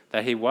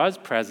 that he was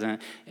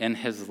present in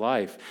his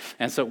life.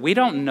 And so we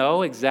don't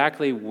know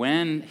exactly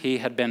when he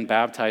had been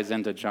baptized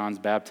into John's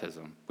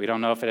baptism. We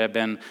don't know if it had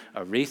been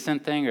a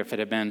recent thing or if it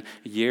had been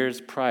years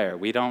prior.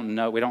 We don't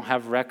know. We don't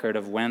have record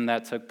of when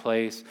that took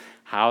place,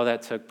 how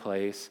that took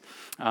place.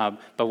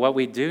 But what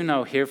we do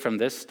know here from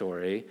this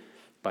story,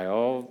 by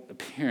all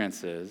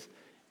appearances,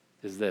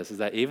 is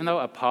that even though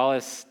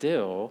Apollos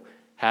still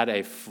had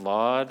a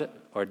flawed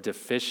or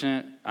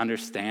deficient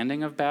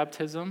understanding of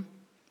baptism,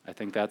 I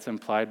think that's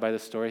implied by the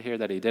story here,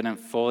 that he didn't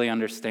fully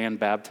understand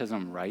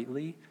baptism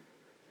rightly,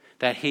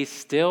 that he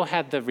still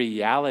had the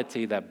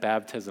reality that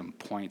baptism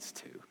points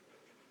to,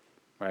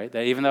 right?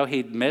 That even though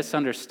he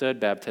misunderstood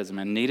baptism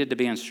and needed to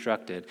be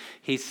instructed,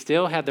 he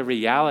still had the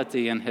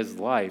reality in his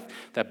life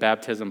that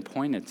baptism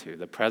pointed to,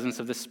 the presence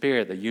of the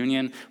Spirit, the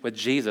union with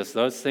Jesus.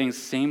 Those things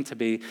seem to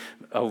be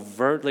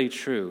overtly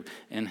true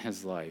in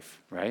his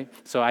life, right?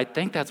 So I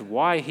think that's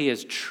why he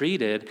is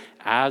treated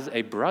as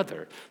a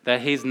brother,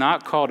 that he's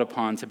not called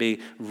upon to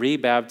be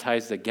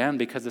rebaptized again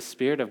because the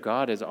Spirit of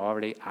God is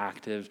already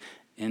active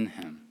in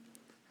him,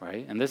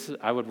 right? And this,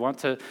 I would want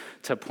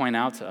to point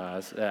out to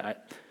us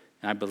that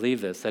and I believe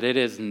this, that it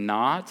is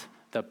not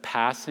the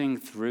passing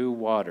through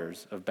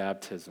waters of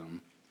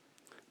baptism,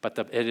 but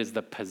it is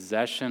the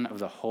possession of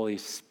the Holy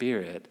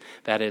Spirit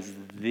that is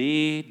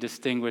the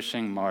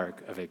distinguishing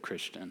mark of a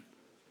Christian.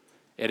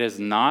 It is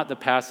not the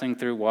passing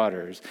through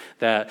waters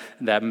that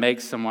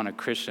makes someone a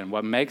Christian.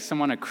 What makes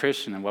someone a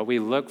Christian and what we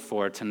look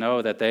for to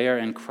know that they are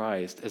in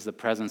Christ is the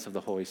presence of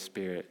the Holy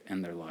Spirit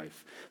in their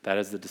life. That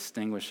is the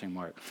distinguishing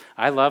mark.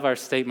 I love our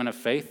statement of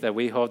faith that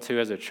we hold to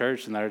as a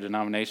church and that our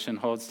denomination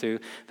holds to.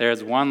 There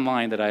is one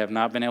line that I have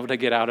not been able to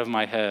get out of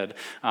my head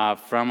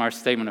from our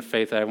statement of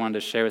faith that I wanted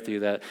to share with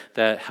you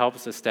that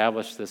helps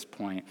establish this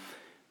point.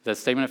 The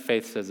statement of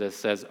faith says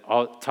this,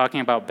 talking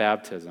about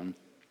baptism,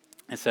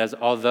 it says,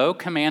 although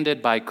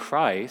commanded by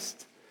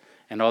Christ,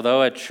 and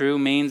although a true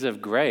means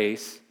of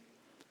grace,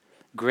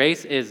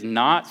 grace is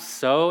not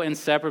so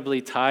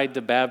inseparably tied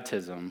to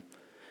baptism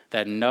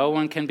that no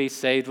one can be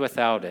saved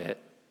without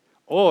it,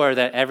 or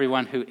that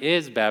everyone who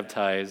is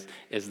baptized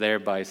is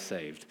thereby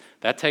saved.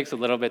 That takes a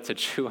little bit to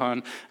chew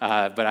on,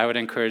 but I would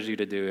encourage you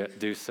to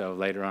do so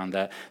later on.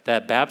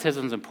 That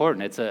baptism is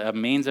important. It's a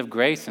means of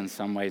grace in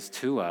some ways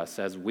to us.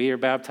 As we are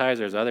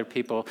baptized, as other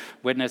people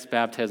witness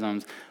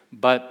baptisms,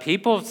 but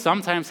people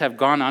sometimes have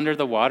gone under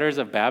the waters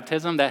of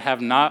baptism that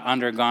have not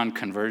undergone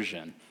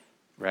conversion,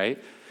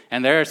 right?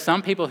 And there are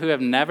some people who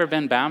have never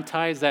been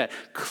baptized that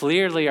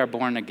clearly are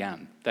born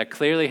again, that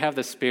clearly have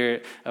the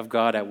Spirit of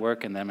God at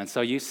work in them. And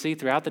so you see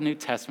throughout the New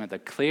Testament, the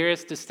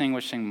clearest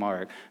distinguishing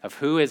mark of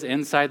who is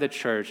inside the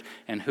church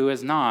and who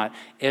is not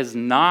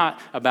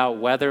about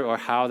whether or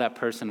how that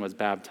person was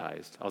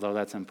baptized, although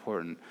that's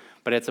important.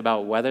 But it's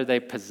about whether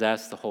they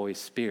possess the Holy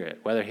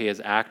Spirit, whether he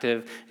is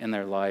active in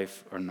their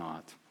life or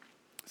not.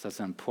 So that's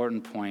an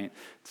important point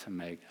to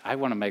make. I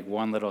want to make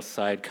one little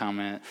side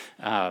comment.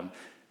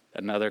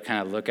 Another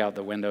kind of look out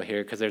the window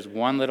here, because there's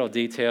one little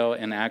detail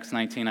in Acts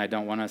 19 I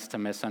don't want us to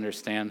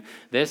misunderstand.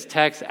 This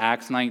text,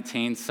 Acts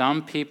 19,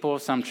 some people,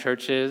 some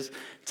churches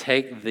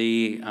take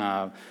the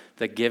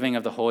giving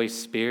of the Holy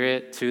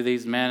Spirit to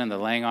these men and the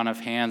laying on of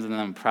hands and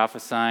them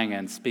prophesying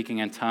and speaking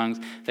in tongues.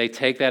 They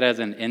take that as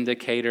an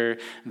indicator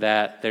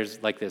that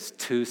there's like this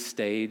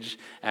two-stage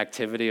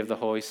activity of the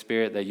Holy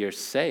Spirit, that you're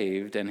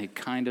saved and he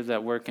kind of is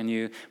at work in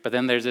you, but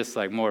then there's this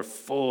like more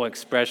full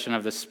expression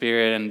of the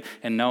Spirit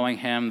and knowing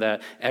him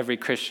that every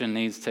Christian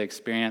needs to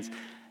experience.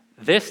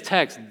 This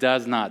text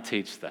does not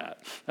teach that.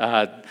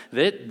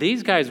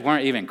 These guys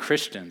weren't even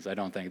Christians, I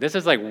don't think. This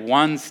is like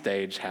one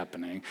stage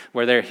happening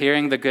where they're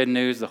hearing the good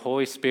news, the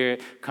Holy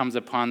Spirit comes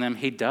upon them.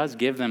 He does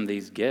give them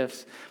these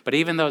gifts, but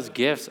even those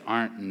gifts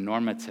aren't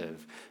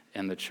normative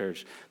in the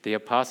church. The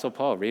Apostle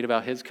Paul, read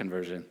about his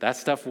conversion. That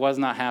stuff was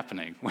not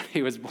happening when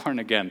he was born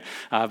again,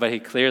 but he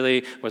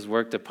clearly was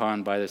worked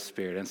upon by the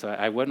Spirit. And so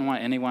I wouldn't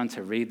want anyone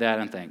to read that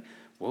and think,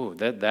 whoa,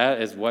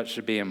 that is what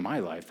should be in my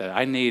life, that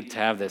I need to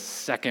have this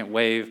second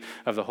wave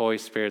of the Holy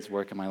Spirit's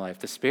work in my life.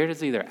 The Spirit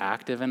is either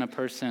active in a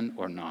person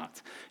or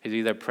not. He's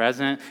either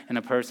present in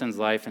a person's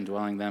life and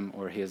dwelling them,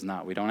 or he is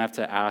not. We don't have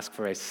to ask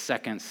for a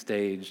second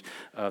stage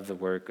of the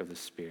work of the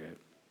Spirit.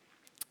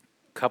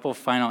 A couple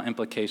final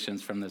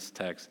implications from this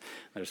text.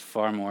 There's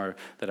far more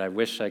that I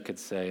wish I could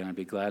say, and I'd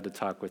be glad to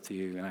talk with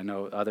you, and I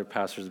know other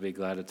pastors would be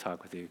glad to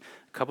talk with you.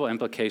 A couple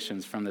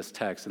implications from this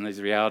text and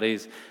these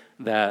realities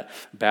that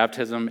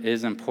baptism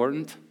is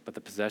important, but the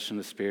possession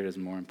of the Spirit is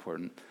more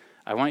important.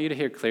 I want you to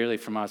hear clearly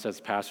from us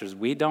as pastors,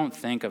 we don't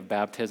think of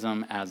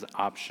baptism as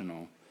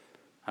optional.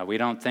 We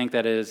don't think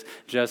that it is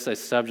just a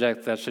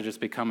subject that should just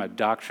become a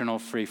doctrinal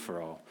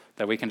free-for-all,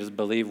 that we can just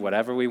believe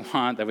whatever we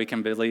want, that we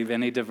can believe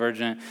any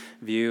divergent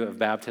view of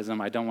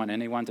baptism. I don't want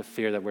anyone to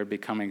fear that we're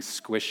becoming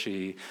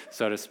squishy,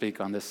 so to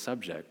speak, on this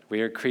subject.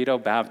 We are credo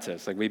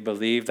Baptists. Like, we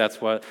believe that's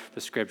what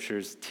the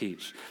scriptures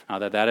teach,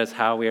 that is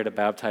how we are to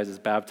baptize, is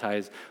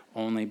baptize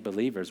only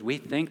believers. We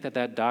think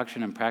that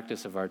doctrine and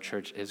practice of our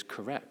church is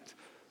correct.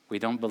 We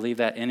don't believe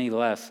that any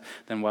less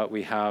than what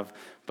we have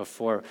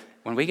before.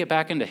 When we get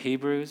back into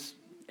Hebrews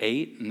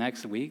 8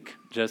 next week,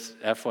 just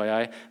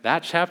FYI,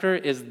 that chapter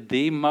is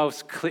the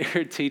most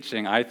clear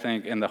teaching, I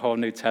think, in the whole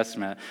New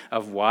Testament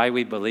of why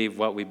we believe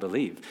what we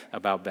believe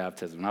about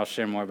baptism. And I'll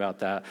share more about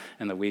that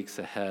in the weeks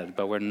ahead.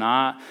 But we're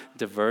not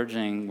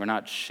diverging, we're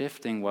not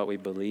shifting what we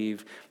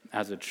believe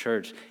as a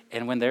church.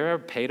 And when there are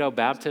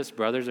Paedo-Baptist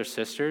brothers or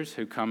sisters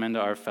who come into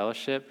our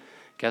fellowship,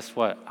 guess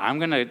what? I'm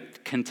going to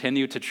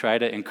continue to try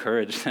to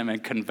encourage them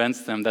and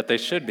convince them that they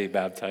should be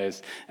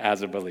baptized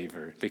as a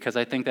believer, because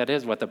I think that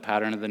is what the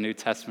pattern of the New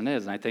Testament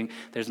is. And I think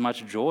there's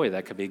much joy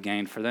that could be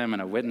gained for them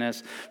and a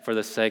witness for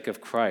the sake of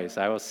Christ.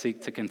 I will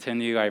seek to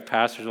continue, our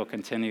pastors will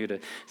continue to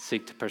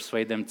seek to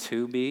persuade them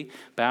to be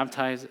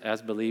baptized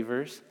as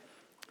believers.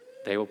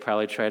 They will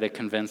probably try to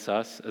convince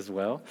us as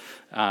well.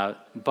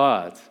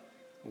 But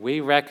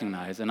we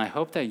recognize, and I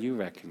hope that you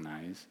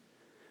recognize,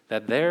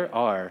 that there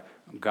are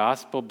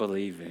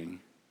gospel-believing,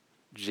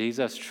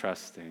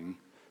 Jesus-trusting,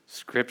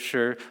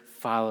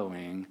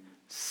 Scripture-following,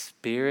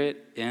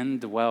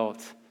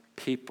 Spirit-indwelt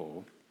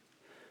people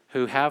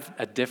who have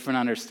a different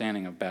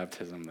understanding of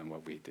baptism than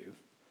what we do,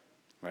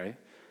 right?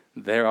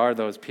 There are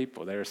those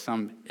people. There are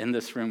some in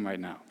this room right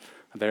now.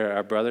 There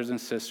are brothers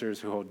and sisters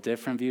who hold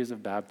different views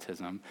of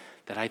baptism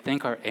that I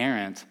think are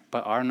errant,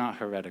 but are not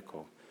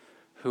heretical,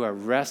 who are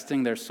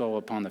resting their soul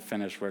upon the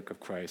finished work of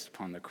Christ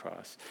upon the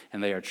cross.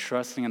 And they are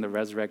trusting in the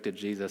resurrected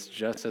Jesus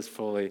just as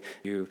fully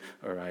you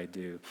or I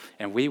do.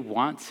 And we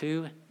want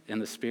to, in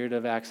the spirit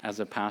of Acts, as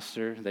a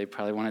pastor, they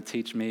probably want to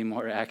teach me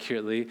more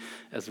accurately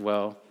as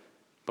well.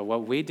 But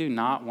what we do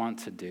not want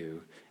to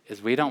do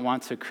is we don't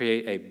want to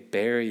create a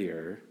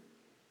barrier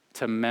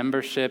to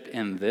membership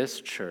in this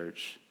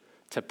church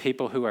to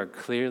people who are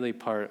clearly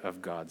part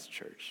of God's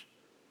church.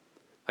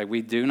 Like,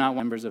 we do not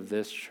want members of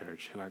this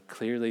church who are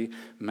clearly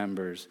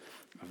members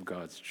of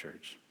God's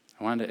church.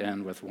 I wanted to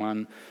end with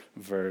one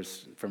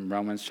verse from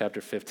Romans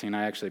chapter 15.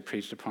 I actually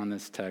preached upon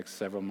this text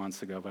several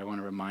months ago, but I want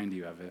to remind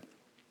you of it.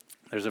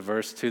 There's a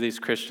verse to these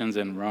Christians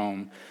in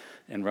Rome,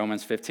 in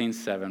Romans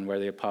 15:7, where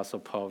the Apostle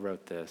Paul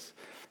wrote this.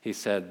 He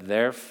said,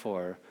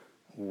 "Therefore,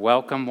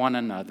 welcome one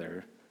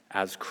another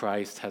as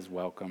Christ has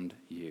welcomed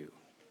you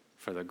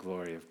for the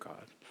glory of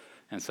God."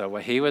 And so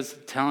what he was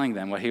telling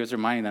them, what he was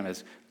reminding them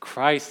is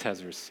Christ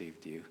has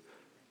received you.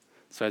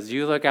 So as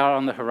you look out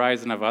on the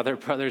horizon of other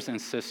brothers and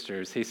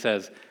sisters, he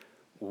says,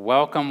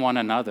 welcome one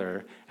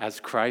another as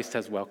Christ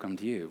has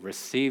welcomed you.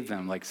 Receive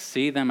them, like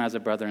see them as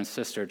a brother and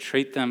sister.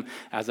 Treat them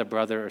as a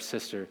brother or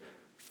sister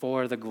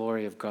for the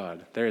glory of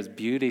God. There is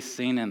beauty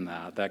seen in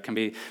that can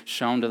be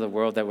shown to the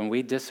world, that when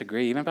we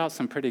disagree, even about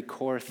some pretty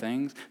core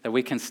things, that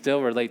we can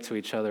still relate to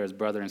each other as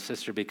brother and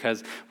sister,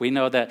 because we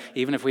know that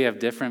even if we have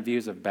different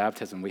views of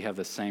baptism, we have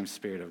the same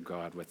Spirit of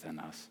God within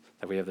us,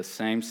 that we have the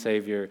same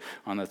Savior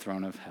on the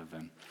throne of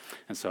heaven.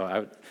 And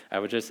so I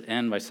would just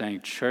end by saying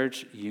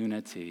church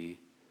unity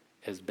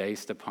is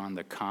based upon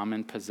the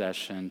common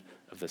possession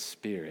of the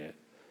Spirit,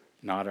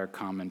 not our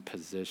common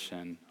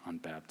position on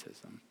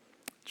baptism.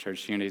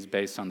 Church unity is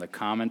based on the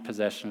common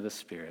possession of the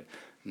Spirit,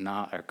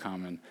 not our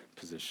common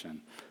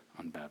position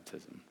on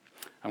baptism.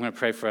 I'm going to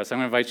pray for us. I'm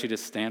going to invite you to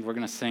stand. We're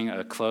going to sing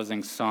a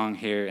closing song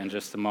here in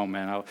just a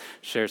moment. I'll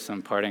share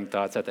some parting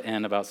thoughts at the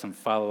end about some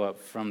follow-up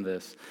from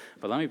this.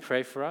 But let me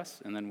pray for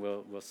us, and then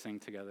we'll sing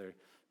together.